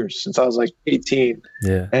years since I was like 18.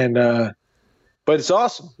 Yeah. And, but it's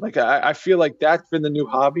awesome. Like, I feel like that's been the new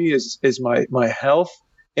hobby is my health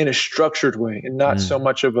in a structured way and not so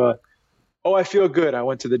much of I feel good. I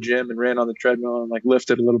went to the gym and ran on the treadmill and like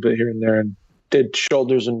lifted a little bit here and there and did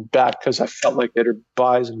shoulders and back because I felt like it, or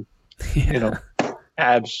buys and,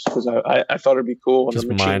 abs because I thought it'd be cool. Just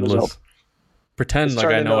mindless. Pretend like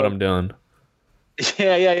I know what I'm doing.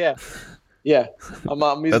 Yeah.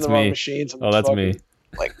 I'm using the wrong machines. That's me.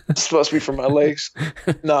 Like, it's supposed to be for my legs.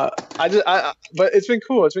 No, but it's been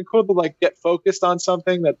cool. It's been cool to like get focused on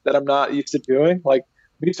something that I'm not used to doing. Like,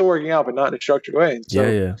 I'm used to working out, but not in a structured way. And so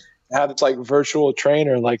to have this like virtual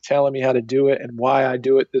trainer like telling me how to do it and why I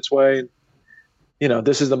do it this way. And,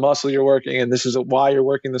 this is the muscle you're working and this is why you're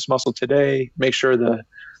working this muscle today. Make sure the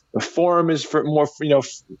form is for more, the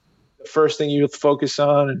first thing you focus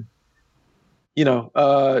on, and,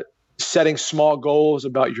 setting small goals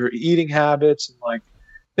about your eating habits and like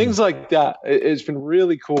things like that. It's been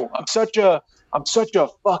really cool. I'm such a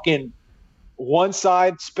fucking one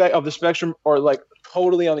side of the spectrum, or like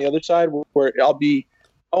totally on the other side where I'll be,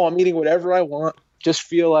 I'm eating whatever I want. Just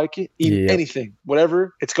feel like it. Eat anything,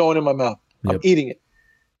 whatever. It's going in my mouth. I'm eating it.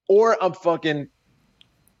 Or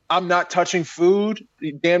I'm not touching food,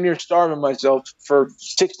 damn near starving myself for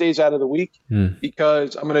 6 days out of the week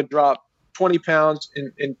because I'm going to drop 20 pounds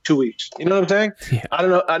in 2 weeks. You know what I'm saying? Yeah. I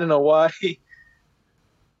don't know why.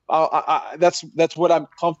 That's what I'm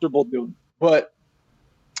comfortable doing. But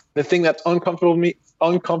the thing that's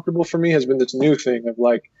uncomfortable for me has been this new thing of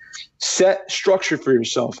like, set structure for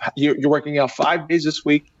yourself. You're working out 5 days this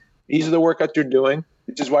week. These are the workouts you're doing,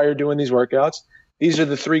 which is why you're doing these workouts. These are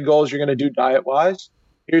the 3 goals you're going to do diet wise.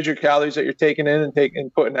 Here's your calories that you're taking in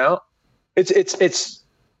and putting out. It's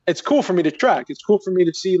it's cool for me to track. It's cool for me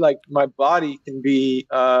to see like my body can be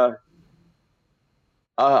a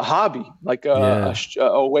hobby, like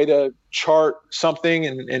a way to chart something,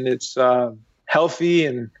 and it's healthy,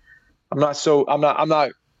 and I'm not so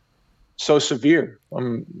severe.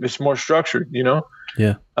 It's more structured, you know.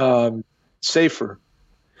 Yeah. Safer.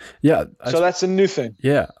 Yeah. So that's a new thing.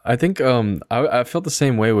 Yeah, I think I felt the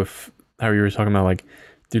same way with how you were talking about, like,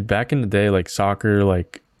 dude, back in the day, like soccer,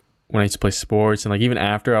 like when I used to play sports, and like even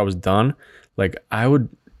after I was done, like I would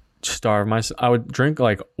starve myself. I would drink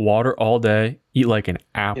like water all day, eat like an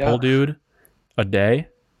apple, dude, a day,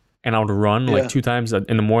 and I would run like 2 times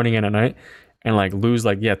in the morning and at night, and like lose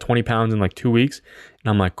like 20 pounds in like 2 weeks, and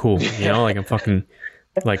I'm like, cool, you know, like I'm fucking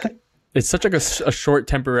like. It's such like a short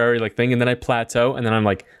temporary like thing, and then I plateau, and then I'm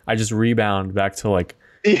like, I just rebound back to like,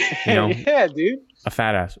 you know, dude, a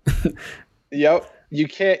fat ass. Yep, you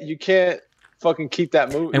can't fucking keep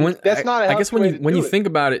that moving. And that's not. I guess when you think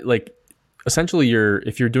about it, like, essentially,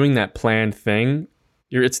 if you're doing that planned thing,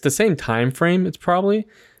 it's the same time frame. It's probably,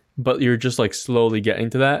 but you're just like slowly getting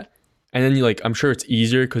to that, and then you like, I'm sure it's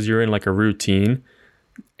easier because you're in like a routine.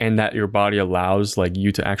 And that your body allows like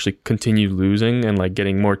you to actually continue losing and like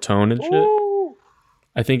getting more tone and shit. Ooh.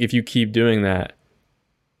 I think if you keep doing that,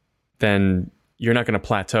 then you're not going to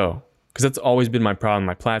plateau. Because that's always been my problem.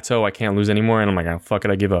 My plateau, I can't lose anymore. And I'm like, oh, fuck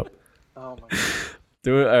it, I give up. Oh my God.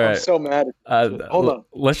 Do it. All right. I'm so mad. Hold on.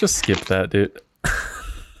 Let's just skip that, dude.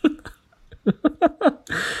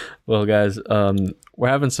 Well, guys, we're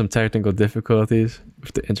having some technical difficulties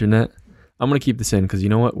with the internet. I'm going to keep this in because you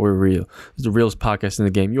know what? We're real. This is the realest podcast in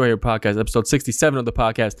the game. You are your podcast, episode 67 of the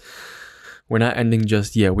podcast. We're not ending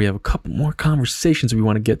just yet. We have a couple more conversations we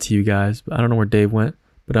want to get to you guys. I don't know where Dave went,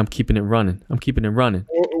 but I'm keeping it running.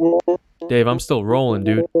 Dave, I'm still rolling,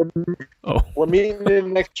 dude. Oh, we're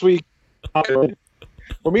meeting next week. We're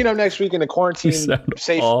meeting up next week in a quarantine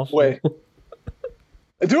safe way.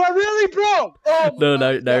 Do I really, bro? Oh, no, now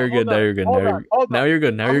you're good. Now you're good. Now you're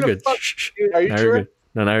good. Now you're good. Are you sure?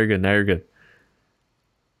 No, now you're good. Now you're good.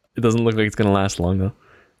 It doesn't look like it's gonna last long though.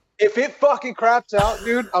 If it fucking craps out,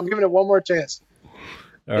 dude, I'm giving it one more chance.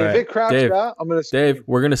 All right. If it craps out, I'm gonna. Dave,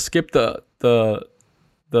 we're gonna skip the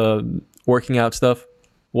working out stuff.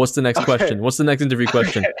 What's the next question? What's the next interview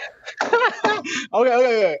question?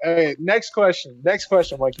 Okay. Next question,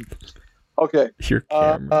 Mikey. Okay. Your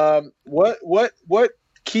camera. What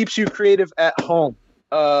keeps you creative at home?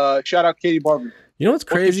 Shout out Katie Barber. You know what's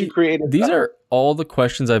crazy? These are all the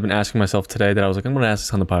questions I've been asking myself today that I was like, I'm going to ask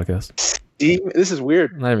this on the podcast. This is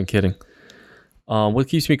weird. I'm not even kidding. What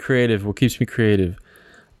keeps me creative?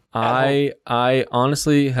 I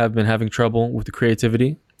honestly have been having trouble with the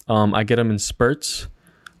creativity. I get them in spurts.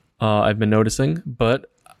 I've been noticing,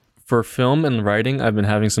 but for film and writing, I've been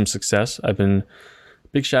having some success.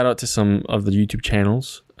 Big shout out to some of the YouTube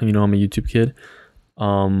channels. You know, I'm a YouTube kid.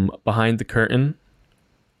 Behind the Curtain.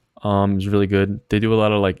 Is really good. They do a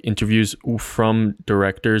lot of like interviews from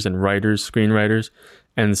directors and writers, screenwriters,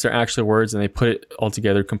 and it's their actual words, and they put it all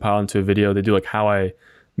together, compile into a video. They do like how I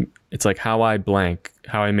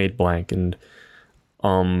made blank, and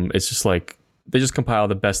it's just like they just compile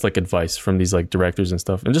the best like advice from these like directors and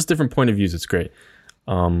stuff, and just different point of views. It's great.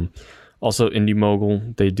 Also Indie Mogul,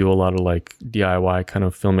 they do a lot of like DIY kind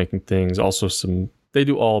of filmmaking things. Also they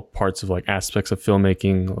do all parts of like aspects of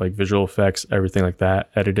filmmaking, like visual effects, everything like that,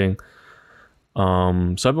 editing. So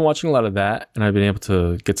I've been watching a lot of that, and I've been able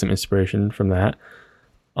to get some inspiration from that.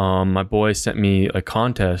 My boy sent me a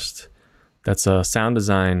contest that's a sound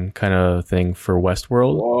design kind of thing for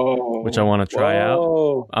Westworld, which I want to try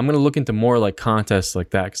out. I'm going to look into more like contests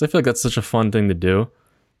like that because I feel like that's such a fun thing to do.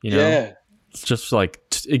 You know? Yeah. It's just like,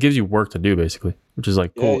 it gives you work to do basically, which is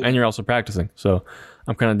like cool. Yeah. And you're also practicing. So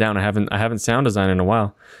I'm kind of down. I haven't sound designed in a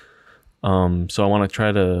while. So I want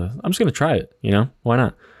to I'm just going to try it, you know, why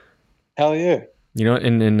not? Hell yeah. You know,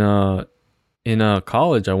 in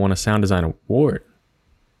college, I won a sound design award,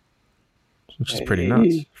 which is pretty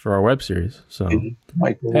nuts for our web series. So,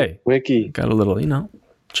 hey, Wiki got a little, you know,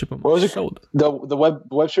 chip on my shoulder. The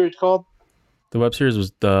web series called? The web series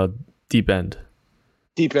was the Deep End.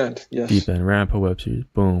 Deep End, yes. Deep End, Rampa web series.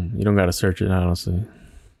 Boom. You don't got to search it, honestly.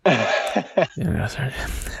 You don't got to search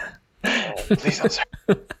it. Please don't search.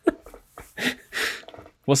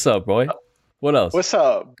 What's up, boy? What else? What's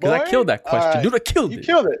up, boy? Because I killed that question. Dude, I killed it. You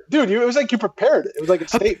killed it. Dude, it was like you prepared it. It was like a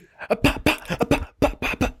statement.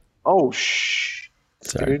 Oh, shh.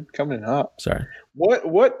 Sorry. Dude, coming in hot. Sorry.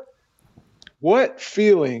 What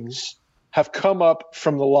feelings have come up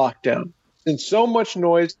from the lockdown? Since so much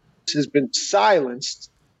noise has been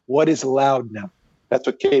silenced, what is loud now? That's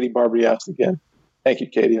what Katie Barbary asked again. Thank you,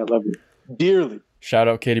 Katie. I love you dearly. Shout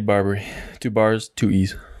out Katie Barbary. 2 bars, 2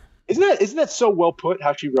 E's. isn't that so well put?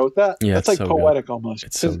 How she wrote that? Yeah, that's like so poetic almost.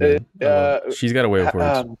 It's so good. She's got a way with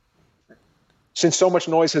words. Since so much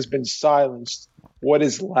noise has been silenced, what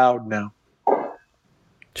is loud now?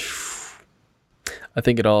 I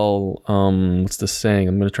think it all. What's the saying?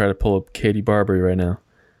 I'm gonna try to pull up Katie Barbary right now.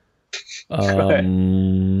 I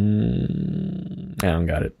don't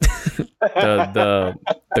got it. the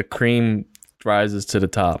cream rises to the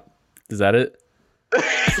top. Is that it?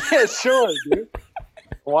 Yeah, sure, dude.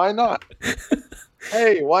 Why not?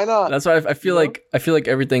 Hey, why not? That's why I feel like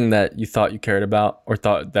everything that you thought you cared about or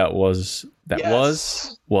thought that wasn't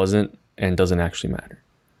and doesn't actually matter.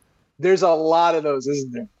 There's a lot of those,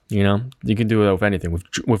 isn't there? You know, you can do it with anything,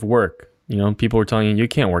 with work. You know, people were telling you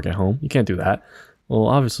can't work at home. You can't do that. Well,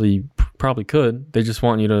 obviously, you probably could. They just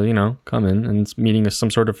want you to, come in and it's meeting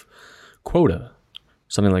some sort of quota,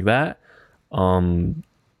 something like that.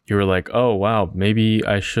 You were like, oh wow, maybe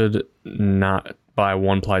I should not buy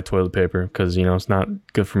 1-ply toilet paper because it's not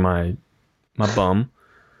good for my bum,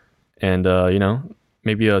 and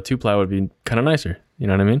maybe a 2-ply would be kind of nicer. You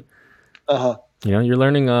know what I mean? You're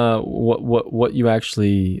learning what you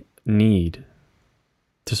actually need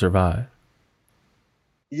to survive.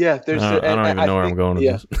 Yeah, there's. I don't even know where I'm going with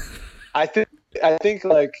this. I think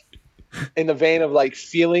like in the vein of like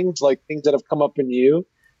feelings, like things that have come up in you,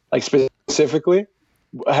 like specifically,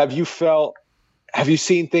 have you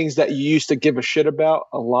seen things that you used to give a shit about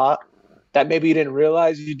a lot that maybe you didn't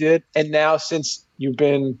realize you did, and now since you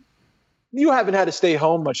haven't had to stay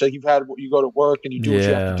home much, like you go to work and you do what you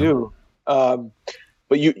have to do.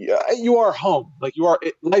 But you are home, like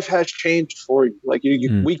life has changed for you. Like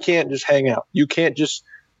we can't just hang out. You can't just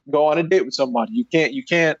go on a date with somebody. You can't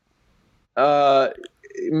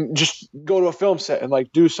just go to a film set and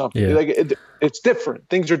like do something. Yeah. Like it's different.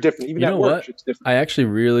 Things are different. Even at work, it's different. I actually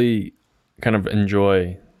really kind of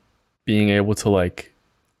enjoy being able to like,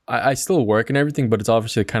 I still work and everything, but it's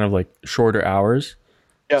obviously kind of like shorter hours.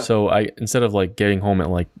 Yeah. So instead of like getting home at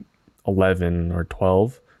like 11 or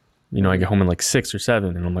 12, I get home at like 6 or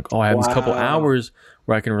 7 and I'm like, oh, I have these couple hours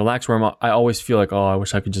where I can relax, I always feel like, oh, I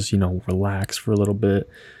wish I could just, relax for a little bit.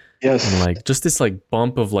 Yes. And like just this like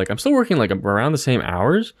bump of like, I'm still working like around the same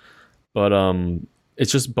hours, but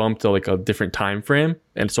it's just bumped to like a different time frame.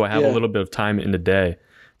 And so I have a little bit of time in the day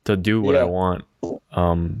to do what I want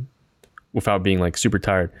without being like super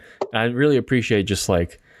tired. And I really appreciate just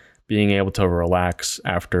like being able to relax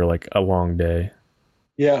after like a long day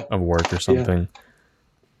of work or something.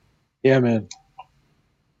 Yeah, man.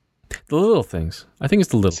 The little things. I think it's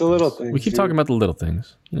the little things. We keep talking about the little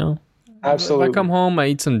things, Absolutely. If I come home, I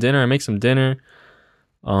eat some dinner, I make some dinner.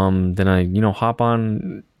 Then I, hop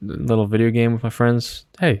on a little video game with my friends.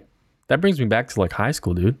 Hey, that brings me back to like high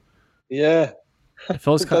school, dude. Yeah. It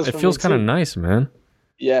feels kind of nice, man.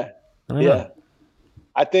 Yeah. I don't know.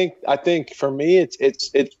 I think for me it's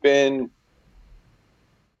been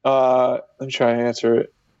let me try and answer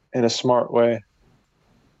it in a smart way.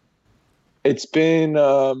 It's been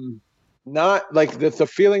not like the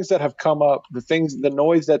feelings that have come up, the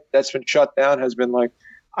noise that's been shut down has been like,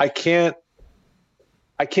 I can't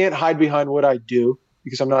hide behind what I do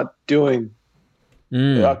because I'm not doing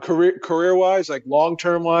career wise, like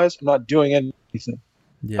long-term wise, I'm not doing anything.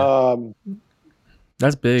 Yeah.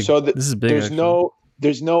 That's big. So this is big.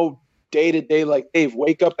 There's no day-to-day like, Dave,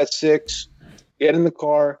 wake up at 6, get in the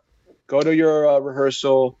car, go to your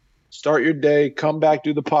rehearsal, start your day, come back,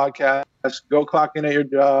 do the podcast, go clock in at your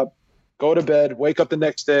job, go to bed, wake up the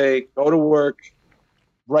next day, go to work,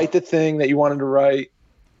 write the thing that you wanted to write,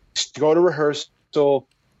 go to rehearsal,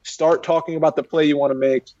 start talking about the play you want to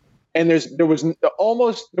make. And there was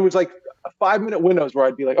like a 5-minute windows where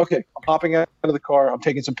I'd be like, okay, I'm hopping out of the car, I'm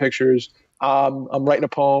taking some pictures, I'm writing a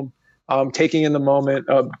poem, I'm taking in the moment,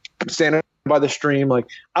 standing by the stream. Like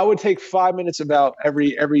I would take 5 minutes about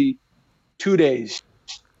every 2 days,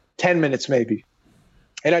 10 minutes maybe.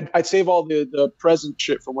 And I'd save all the present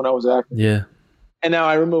shit from when I was acting. Yeah. And now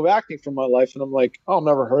I remove acting from my life and I'm like, oh, I'm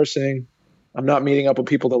not rehearsing. I'm not meeting up with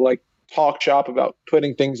people to like talk shop about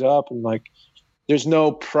putting things up. And like, there's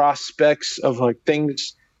no prospects of like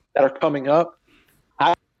things that are coming up.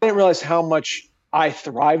 I didn't realize how much I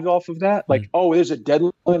thrived off of that. Like, oh, there's a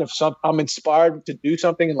deadline of something. I'm inspired to do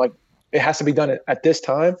something and like, it has to be done at this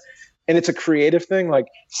time. And it's a creative thing. Like,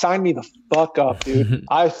 sign me the fuck up, dude.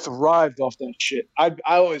 I thrived off that shit.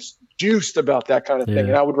 I was juiced about that kind of thing.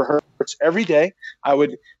 And I would rehearse every day. I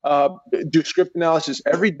would do script analysis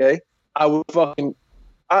every day. I would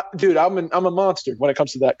dude, I'm a monster when it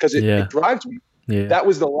comes to that because it drives me. Yeah. That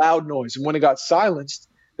was the loud noise. And when it got silenced,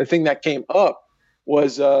 the thing that came up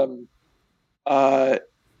was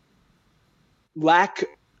lack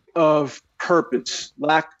of purpose,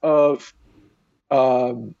 lack of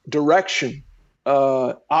direction.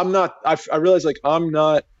 I realize like I'm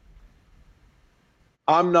not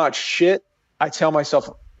shit. I tell myself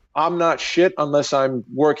I'm not shit unless I'm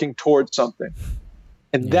working towards something.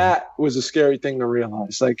 And that was a scary thing to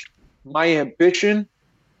realize. Like my ambition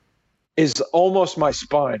is almost my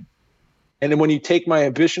spine. And then when you take my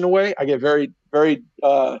ambition away, I get very, very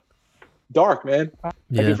dark, man. I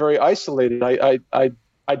get very isolated.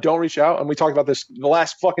 I don't reach out. And we talked about this the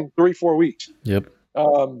last fucking 3-4 weeks. Yep.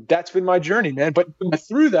 That's been my journey, man. But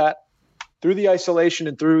through that, through the isolation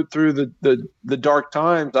and through the dark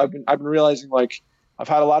times, I've been realizing like I've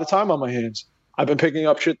had a lot of time on my hands. I've been picking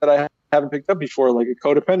up shit that I haven't picked up before, like a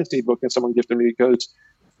codependency book that someone gifted me because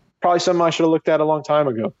probably something I should have looked at a long time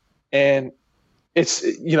ago. And it's,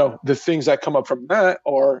 you know, the things that come up from that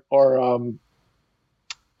are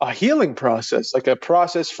a healing process, like a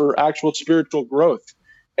process for actual spiritual growth.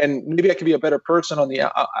 And maybe I could be a better person on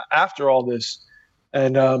the after all this.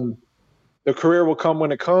 And the career will come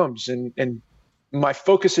when it comes. And my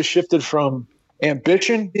focus has shifted from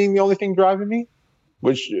ambition being the only thing driving me,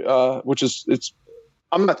 which is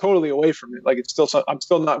I'm not totally away from it. Like I'm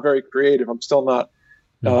still not very creative. I'm still not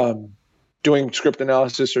doing script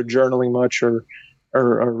analysis or journaling much or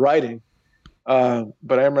writing. But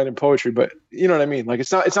I am writing poetry. But you know what I mean? Like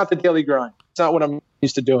it's not the daily grind. It's not what I'm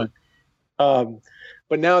used to doing.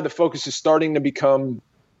 But now the focus is starting to become.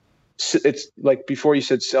 It's like before you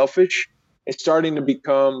said selfish. It's starting to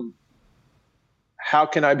become. How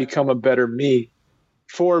can I become a better me,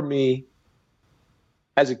 for me,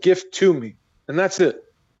 as a gift to me? And that's it.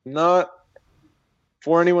 Not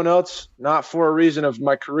for anyone else, not for a reason of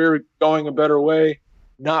my career going a better way,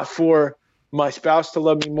 not for my spouse to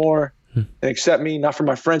love me more and accept me, not for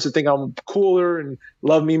my friends to think I'm cooler and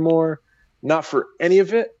love me more, not for any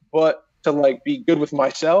of it, but to like be good with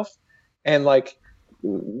myself and like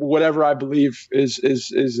whatever I believe is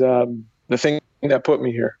the thing that put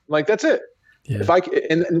me here. Like that's it. Yeah. If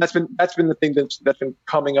and that's been the thing that's been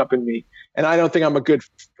coming up in me. And I don't think I'm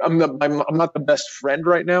not the best friend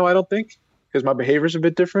right now. I don't think, because my behavior is a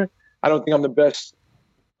bit different. I don't think I'm the best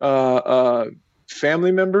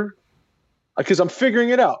family member, because I'm figuring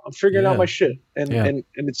it out. I'm figuring out my shit, and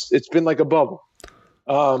it's been like a bubble.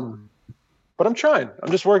 But I'm trying.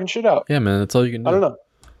 I'm just working shit out. Yeah, man. That's all you can do. I don't know.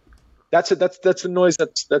 That's it. That's the noise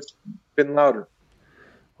that's been louder.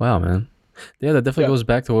 Wow, man. Yeah, that definitely goes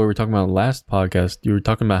back to what we were talking about in the last podcast. You were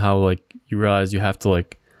talking about how like you realize you have to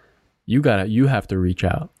like you have to reach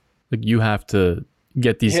out. Like you have to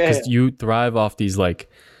get these, because you thrive off these like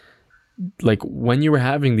when you were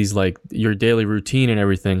having these like your daily routine and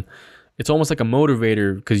everything, it's almost like a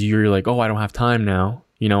motivator, because you're like, oh, I don't have time now.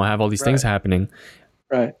 You know, I have all these things happening.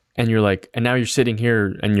 Right. And you're like, and now you're sitting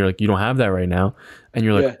here and you're like, you don't have that right now. And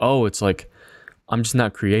you're like, oh, it's like, I'm just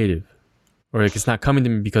not creative. Or like, it's not coming to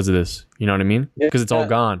me because of this. You know what I mean? Because it's all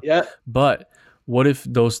gone. Yeah. But what if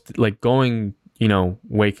those, like going, you know,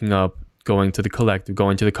 waking up, going to the collective,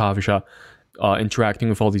 going to the coffee shop, interacting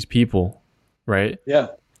with all these people, right? Yeah.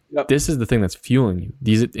 Yep. This is the thing that's fueling you.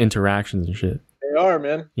 These interactions and shit. They are,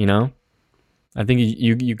 man. You know? I think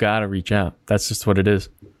you gotta reach out. That's just what it is.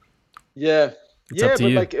 Yeah. It's up to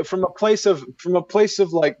you. Like from a place of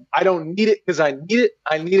like, I don't need it because I need it.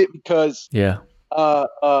 I need it because I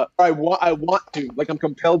want to, like I'm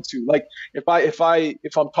compelled to. Like if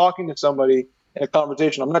I'm talking to somebody in a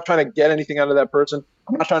conversation, I'm not trying to get anything out of that person.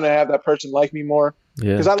 I'm not trying to have that person like me more,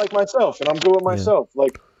 because I like myself and I'm good with myself.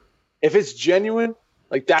 Like if it's genuine,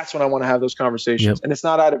 like that's when I want to have those conversations. And it's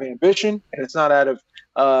not out of ambition, and it's not out of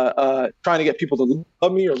trying to get people to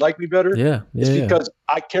love me or like me better. It's because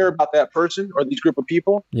I care about that person or these group of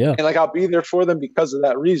people. And like I'll be there for them because of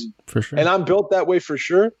that reason. For sure. And I'm built that way for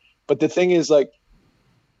sure. But the thing is, like,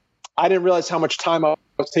 I didn't realize how much time I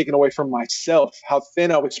was taking away from myself, how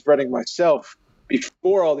thin I was spreading myself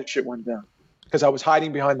before all this shit went down, because I was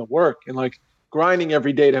hiding behind the work and like grinding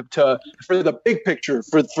every day to for the big picture,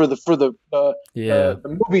 for the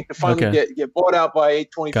movie to finally get bought out by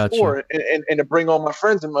A24 and to bring all my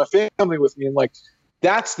friends and my family with me. And like,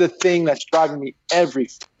 that's the thing that's driving me every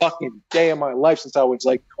fucking day of my life since I was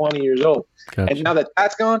like 20 years old. And now that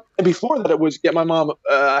that's gone, and before that it was get my mom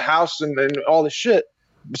a house and all this shit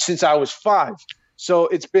since I was 5. So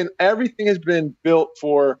everything has been built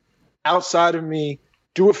for outside of me.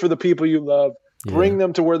 Do it for the people you love. Bring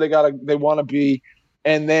them to where they want to be,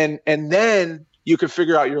 and then you can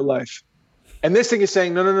figure out your life. And this thing is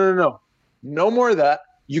saying, no more of that.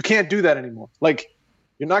 You can't do that anymore. Like,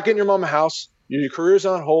 you're not getting your mom a house. Your career's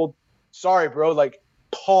on hold. Sorry, bro. Like,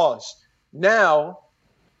 pause. Now,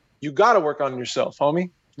 you got to work on yourself, homie.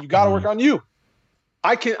 You got to work on you.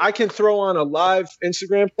 I can throw on a live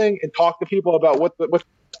Instagram thing and talk to people about what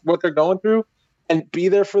they're going through, and be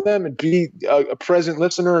there for them, and be a present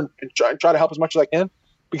listener, and try to help as much as I can,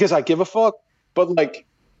 because I give a fuck. But like,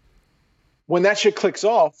 when that shit clicks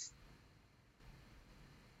off,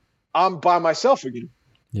 I'm by myself again.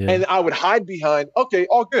 Yeah. And I would hide behind, okay,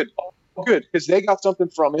 all good, because they got something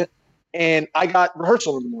from it, and I got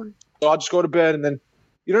rehearsal in the morning. So I'll just go to bed, and then,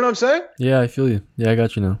 you know what I'm saying? Yeah, I feel you. Yeah, I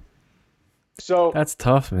got you now. So That's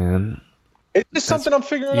tough, man. it's just something I'm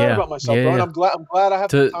figuring out about myself, bro. And I'm glad I have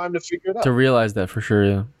the time to figure it out. To realize that for sure,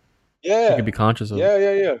 yeah. Yeah. You can be conscious of it.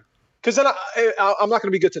 Yeah. Because then I'm not going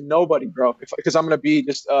to be good to nobody, bro. Because I'm going to be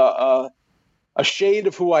just a shade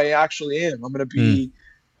of who I actually am. I'm going to be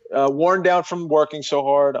worn down from working so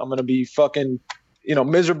hard. I'm going to be fucking,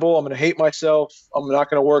 miserable. I'm going to hate myself. I'm not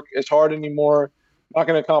going to work as hard anymore. I'm not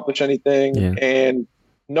going to accomplish anything. Yeah. And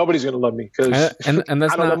nobody's going to love me because and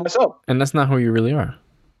that's I don't love myself. And that's not who you really are.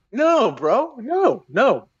 No, bro. No.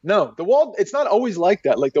 The wall, it's not always like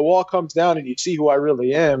that. Like, the wall comes down and you see who I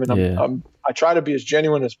really am. And I try to be as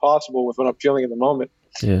genuine as possible with what I'm feeling in the moment.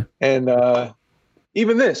 Yeah. And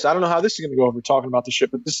even this, I don't know how this is going to go over talking about the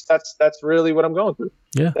shit, but that's really what I'm going through.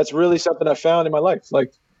 Yeah. That's really something I found in my life.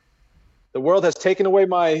 Like, the world has taken away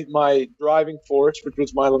my driving force, which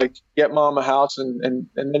was my, like, get mom a house and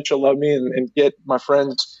then she'll love me, and get my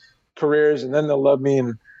friends careers and then they'll love me.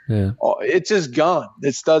 And yeah, it's just gone.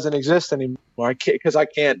 It doesn't exist anymore. Because I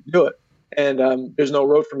can't do it. And there's no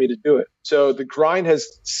road for me to do it. So the grind has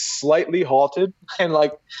slightly halted. And,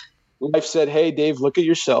 like, life said, hey, Dave, look at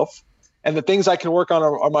yourself. And the things I can work on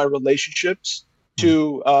are my relationships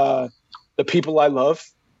to the people I love,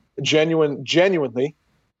 genuinely.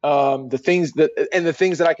 The things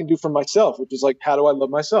that I can do for myself, which is, like, how do I love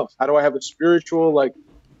myself? How do I have a spiritual, like,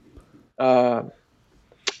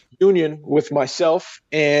 union with myself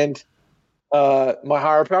and my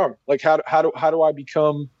higher power? Like, how do I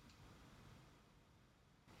become,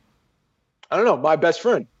 I don't know, my best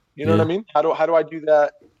friend? You know what I mean? How do I do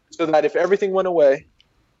that so that if everything went away,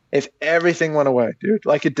 dude,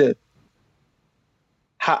 like it did,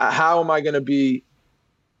 how am I going to be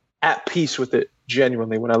at peace with it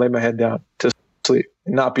genuinely when I lay my head down to sleep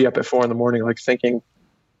and not be up at 4 a.m, like, thinking,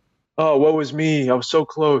 oh, what was me? I was so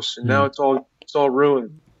close, and now it's all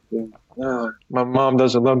ruined. My mom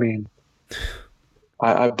doesn't love me.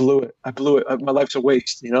 I blew it. My life's a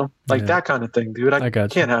waste, like that kind of thing, dude. I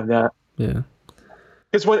can't have that. Yeah.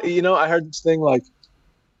 Because when, I heard this thing, like,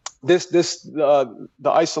 the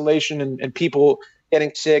isolation and people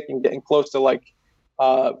getting sick and getting close to, like,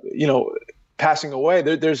 passing away.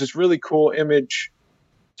 There's this really cool image.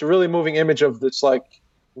 It's a really moving image of this, like,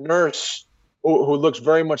 nurse who looks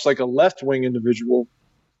very much like a left-wing individual,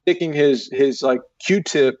 sticking his like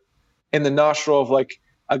Q-tip in the nostril of, like,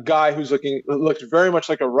 a guy who looks very much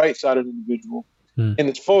like a right-sided individual in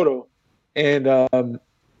this photo. And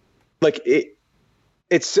like,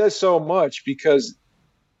 it says so much, because,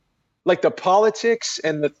 like, the politics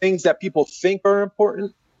and the things that people think are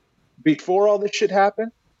important before all this shit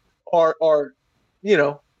happened are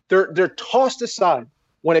they're tossed aside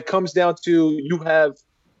when it comes down to, you have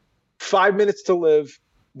 5 minutes to live,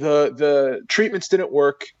 the treatments didn't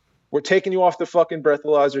work, we're taking you off the fucking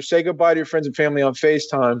breathalyzer, say goodbye to your friends and family on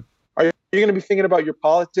FaceTime. Are you going to be thinking about your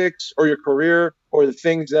politics or your career or the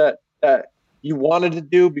things that you wanted to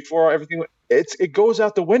do before everything went? It goes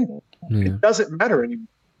out the window. It doesn't matter anymore.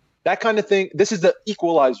 That kind of thing. This is the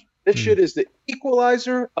equalizer. This shit is the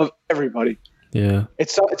equalizer of everybody. Yeah.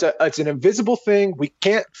 It's an invisible thing. We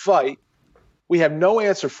can't fight. We have no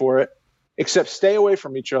answer for it except stay away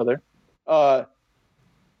from each other to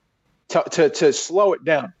slow it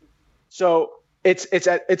down. So it's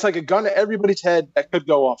like a gun to everybody's head that could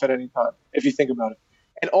go off at any time, if you think about it.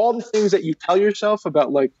 And all the things that you tell yourself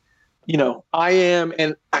about, like, I am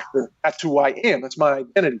an actor. That's who I am. That's my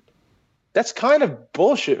identity. That's kind of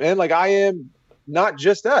bullshit, man. Like, I am not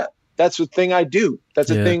just that. That's the thing I do. That's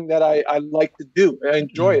the thing that I like to do. I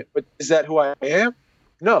enjoy it. But is that who I am?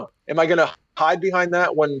 No. Am I going to hide behind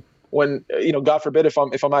that when God forbid, if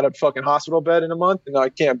I'm at a fucking hospital bed in a month and I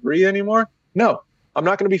can't breathe anymore? No. I'm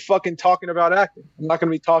not going to be fucking talking about acting. I'm not going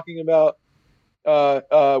to be talking about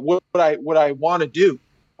what I want to do.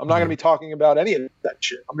 I'm not going to be talking about any of that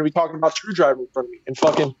shit. I'm going to be talking about Screwdriver in front of me and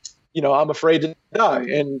fucking, I'm afraid to die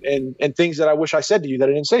and things that I wish I said to you that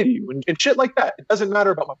I didn't say to you and shit like that. It doesn't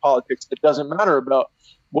matter about my politics. It doesn't matter about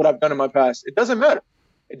what I've done in my past. It doesn't matter.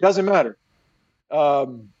 It doesn't matter. I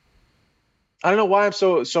don't know why I'm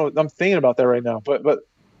thinking about that right now, but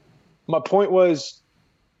my point was,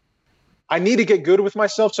 I need to get good with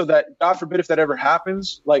myself so that, God forbid, if that ever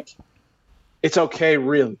happens, like, it's okay,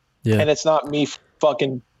 really. Yeah. And it's not me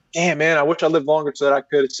fucking, damn, man, I wish I lived longer so that I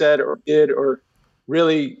could have said or did or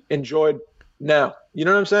really enjoyed now. You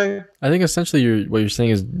know what I'm saying? I think essentially what you're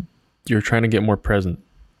saying is you're trying to get more present.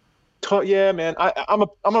 Yeah, man.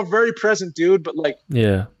 I'm a very present dude, but like,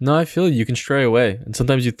 Yeah. No, I feel you can stray away. And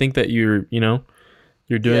sometimes you think that you're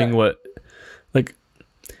doing what, like,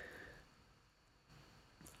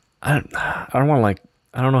 I don't want to, like,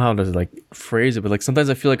 I don't know how to, like, phrase it, but, like, sometimes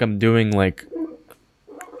I feel like I'm doing, like,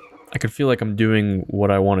 I could feel like I'm doing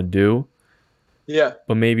what I want to do. Yeah.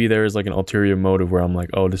 But maybe there is, like, an ulterior motive where I'm like,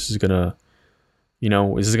 oh, this is gonna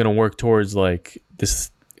work towards, like,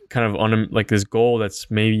 this kind of like this goal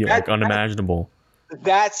that's maybe like unimaginable.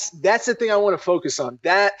 That's the thing I want to focus on.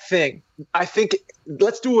 That thing. I think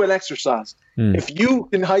let's do an exercise. If you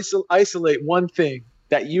can isolate one thing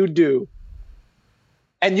that you do,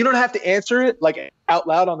 and you don't have to answer it like out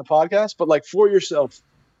loud on the podcast, but like for yourself,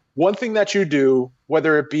 one thing that you do,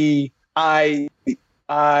 whether it be I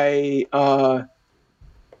go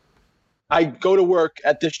to work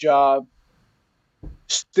at this job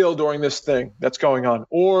still during this thing that's going on,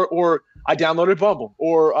 or I downloaded Bumble,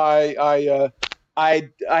 or I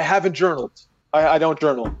haven't journaled. I don't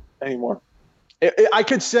journal anymore. I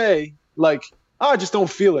could say like, oh, I just don't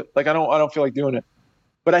feel it. Like I don't feel like doing it.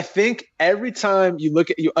 But I think every time you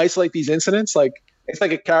isolate these incidents, like it's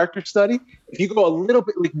like a character study. If you go a little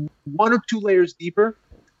bit, like 1 or 2 layers deeper,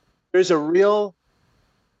 there's a real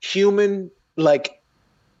human like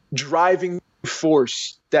driving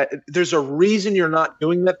force that there's a reason you're not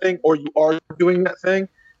doing that thing, or you are doing that thing.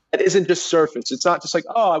 That isn't just surface. It's not just like,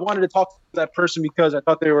 oh, I wanted to talk to that person because I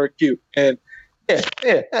thought they were cute. And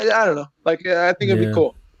yeah, I don't know. Like, I think it'd be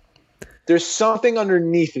cool. There's something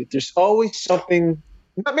underneath it. There's always something,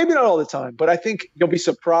 maybe not all the time, but I think you'll be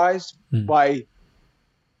surprised by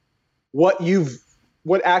what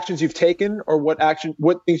actions you've taken or what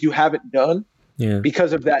things you haven't done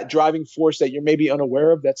because of that driving force that you're maybe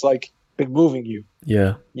unaware of that's like been moving you.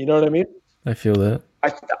 Yeah. You know what I mean? I feel that.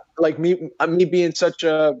 Like me being such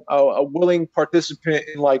a willing participant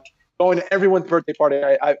in like going to everyone's birthday party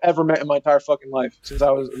I've ever met in my entire fucking life since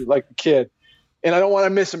I was like a kid. And I don't want to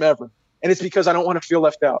miss them ever. And it's because I don't want to feel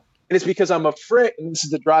left out. And it's because I'm afraid, and this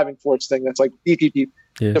is the driving force thing that's like deep.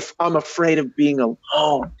 Yeah. I'm afraid of being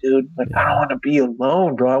alone, dude. Like I don't want to be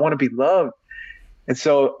alone, bro. I want to be loved. And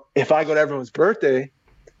so if I go to everyone's birthday,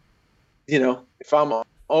 if I'm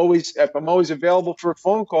always available for a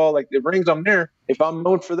phone call, like it rings, I'm there. If I'm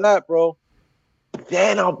known for that, bro,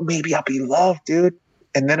 then I'll be loved, dude.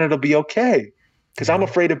 And then it'll be okay. Because I'm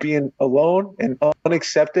afraid of being alone and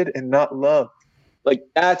unaccepted and not loved. Like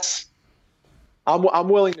I'm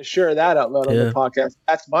willing to share that out loud on the podcast.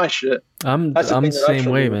 That's my shit. I'm the same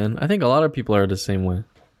way, man. I think a lot of people are the same way.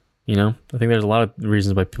 I think there's a lot of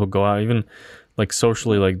reasons why people go out, even like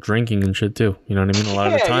socially, like drinking and shit too. You know what I mean? A lot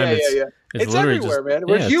of the time, it's everywhere, man.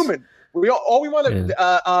 We're human. We want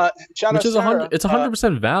to shout out Sarah. It's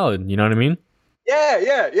 100% valid. You know what I mean?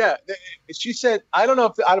 Yeah. She said, I don't know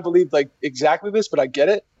if I believe like exactly this, but I get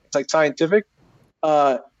it. It's like scientific.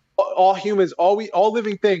 All humans, all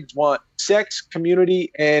living things want sex,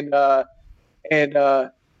 community, and I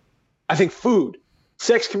think food.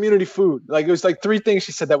 Sex, community, food. Like it was like 3 things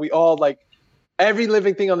she said that we all like. Every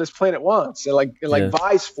living thing on this planet wants and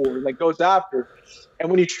vies for, and like goes after. And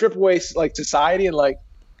when you strip away like society and like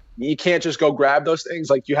you can't just go grab those things,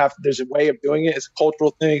 like there's a way of doing it. It's a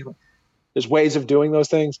cultural thing. There's ways of doing those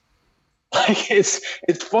things. Like it's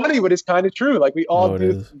funny, but it's kind of true. Like we all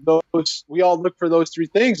do those. We all look for those 3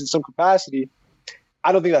 things in some capacity.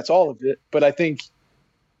 I don't think that's all of it, but I think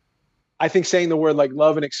saying the word like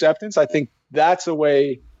love and acceptance, I think that's a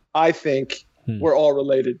way. I think we're all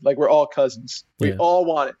related. Like we're all cousins. We all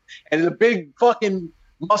want it. And the big fucking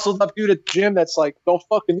muscled up dude at the gym that's like, don't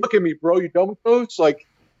fucking look at me, bro. You done with those? Like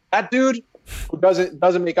that dude who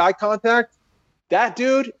doesn't make eye contact. That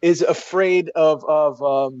dude is afraid of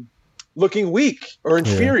looking weak or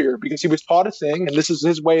inferior because he was taught a thing, and this is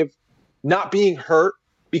his way of not being hurt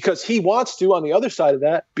because he wants to, on the other side of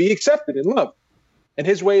that, be accepted and loved. And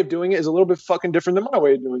his way of doing it is a little bit fucking different than my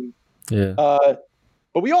way of doing it. Yeah.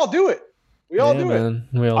 But we all do it. We all do it.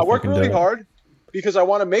 I work really hard because I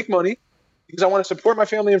want to make money, because I want to support my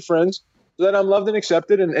family and friends so that I'm loved and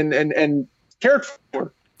accepted and cared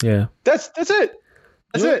for. Yeah. That's it.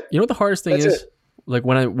 That's it. You know what the hardest thing is? Like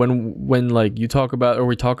when like you talk about, or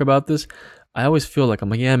we talk about this, I always feel like I'm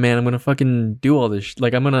like, yeah, man, I'm going to fucking do all this.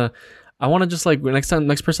 Like I want to just like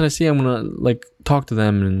next person I see, I'm going to like talk to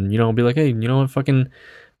them and, be like, hey, you know what, fucking,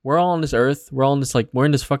 we're all on this earth. We're all in this, like, we're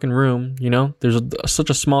in this fucking room, there's such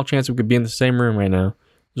a small chance we could be in the same room right now.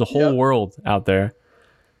 There's a whole world out there.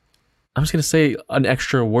 I'm just going to say an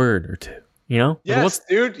extra word or 2, You know? Yes,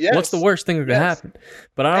 dude. Yes. What's the worst thing that could happen?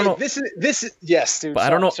 But I don't know. This is yes, dude. But I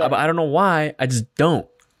don't know. But I don't know why. I just don't.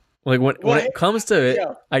 Like when it comes to it,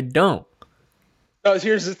 I don't. No,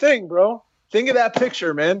 here's the thing, bro. Think of that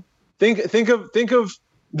picture, man. Think of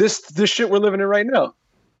this shit we're living in right now.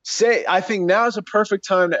 I think now is a perfect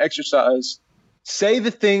time to exercise. Say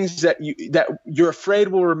the things that you're afraid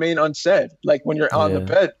will remain unsaid, like when you're on the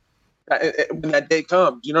bed when that day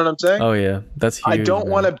comes. You know what I'm saying? Oh yeah, that's huge. I don't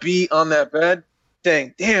want to be on that bed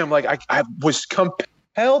saying, "Damn, like I was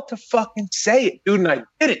compelled to fucking say it, dude, and I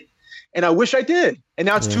did it, and I wish I did, and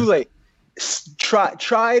now it's too late."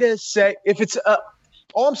 Try to say if it's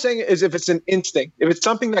all I'm saying is if it's an instinct, if it's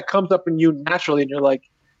something that comes up in you naturally, and you're like,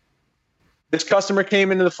 this customer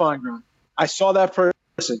came into the fine ground. I saw that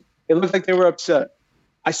person. It looked like they were upset.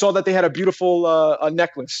 I saw that they had a beautiful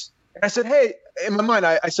necklace. And I said, hey, in my mind,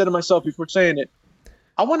 I said to myself before saying it,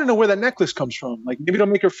 I want to know where that necklace comes from. Like maybe it'll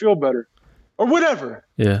make her feel better or whatever.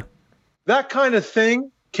 Yeah. That kind of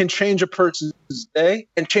thing can change a person's day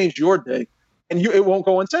and change your day. And it won't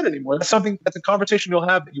go unsaid anymore. That's a conversation you'll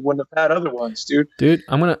have that you wouldn't have had otherwise, dude. Dude,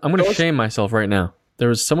 I'm gonna shame myself right now. There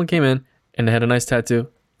was someone came in and they had a nice tattoo.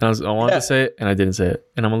 And I wanted to say it, and I didn't say it,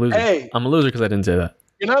 and I'm a loser. Hey, I'm a loser because I didn't say that.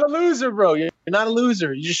 You're not a loser, bro. You're not a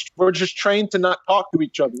loser. We're just trained to not talk to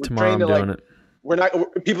each other. We're Tomorrow trained I'm doing it. We're not.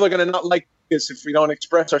 People are gonna not like this if we don't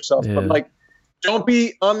express ourselves. Yeah. But like, don't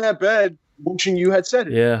be on that bed wishing you had said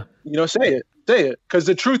it. Yeah. You know, say it, because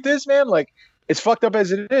the truth is, man, like it's fucked up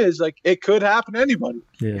as it is. Like it could happen to anybody.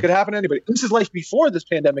 Yeah. It could happen to anybody. This is life before this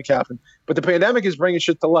pandemic happened, but the pandemic is bringing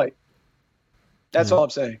shit to light. That's all I'm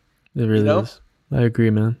saying. It really is. I agree,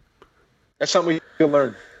 man. That's something we can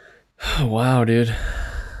learn. Wow, dude.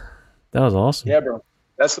 That was awesome. Yeah, bro.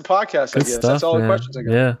 That's the podcast, Good I guess. stuff, That's all man. the questions I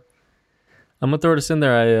got. Yeah. I'm gonna throw this in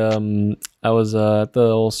there. I was at the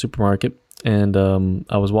old supermarket and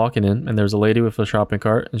I was walking in and there was a lady with a shopping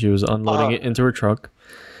cart and she was unloading it into her truck.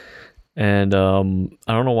 And I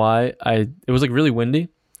don't know why. It was like really windy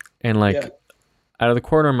and like out of the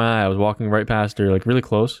corner of my eye, I was walking right past her, like really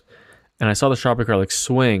close. And I saw the shopping cart like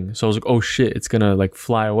swing. So I was like, oh shit, it's gonna like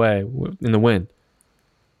fly away in the wind.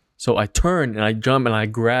 So I turn and I jump and I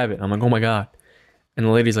grab it. I'm like, oh my God. And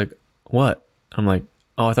the lady's like, what? I'm like,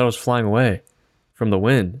 oh, I thought it was flying away from the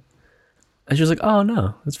wind. And she was like, oh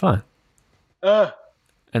no, it's fine.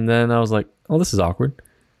 And then I was like, oh, this is awkward.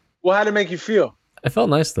 Well, how did it make you feel? I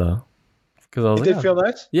felt nice though. Cause I was It did feel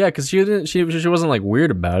nice? Yeah, because she wasn't like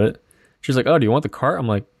weird about it. She was like, oh, do you want the cart? I'm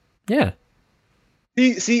like, yeah.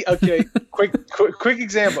 See, okay. quick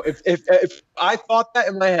example. If I thought that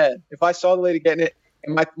in my head, if I saw the lady getting it,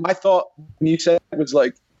 and my thought when you said it was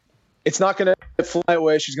like, it's not gonna fly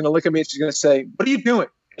away. She's gonna look at me and she's gonna say, "What are you doing?"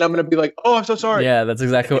 And I'm gonna be like, "Oh, I'm so sorry." Yeah, that's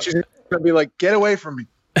exactly what she's gonna be like. Get away from me!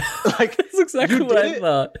 Like that's exactly what I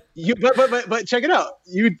thought. But check it out.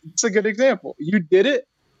 It's a good example. You did it,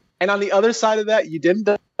 and on the other side of that, you didn't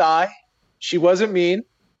die. She wasn't mean.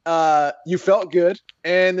 You felt good,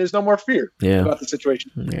 and there's no more fear about the situation.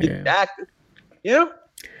 Yeah. You acted, you know?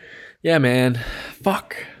 Yeah, man.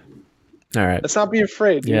 Fuck. All right. Let's not be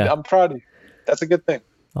afraid, dude. Yeah. I'm proud of you. That's a good thing.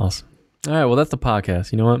 Awesome. All right. Well, that's the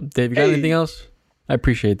podcast. You know what, Dave? You got anything else? I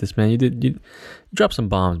appreciate this, man. You dropped some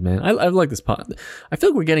bombs, man. I like this pod. I feel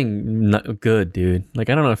like we're getting good, dude. Like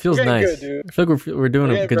I don't know. It feels nice. Good, dude. I feel like we're doing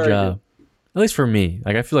a good job. Good. At least for me.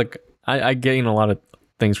 Like I feel like I gain a lot of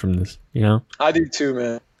things from this. You know. I do too,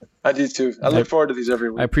 man. I do too. I look forward to these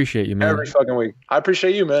every week. I appreciate you, man. Every fucking week. I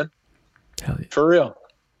appreciate you, man. Hell yeah. For real.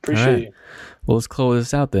 Appreciate you. Well, let's close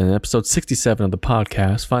this out then. Episode 67 of the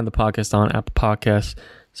podcast. Find the podcast on Apple Podcasts,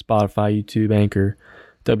 Spotify, YouTube, Anchor,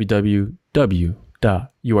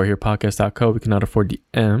 www.youareherepodcast.co. We cannot afford the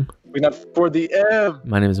M. We cannot afford the M.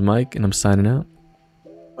 My name is Mike, and I'm signing out.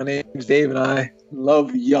 My name is Dave, and I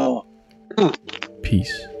love y'all.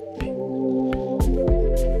 Peace. Peace.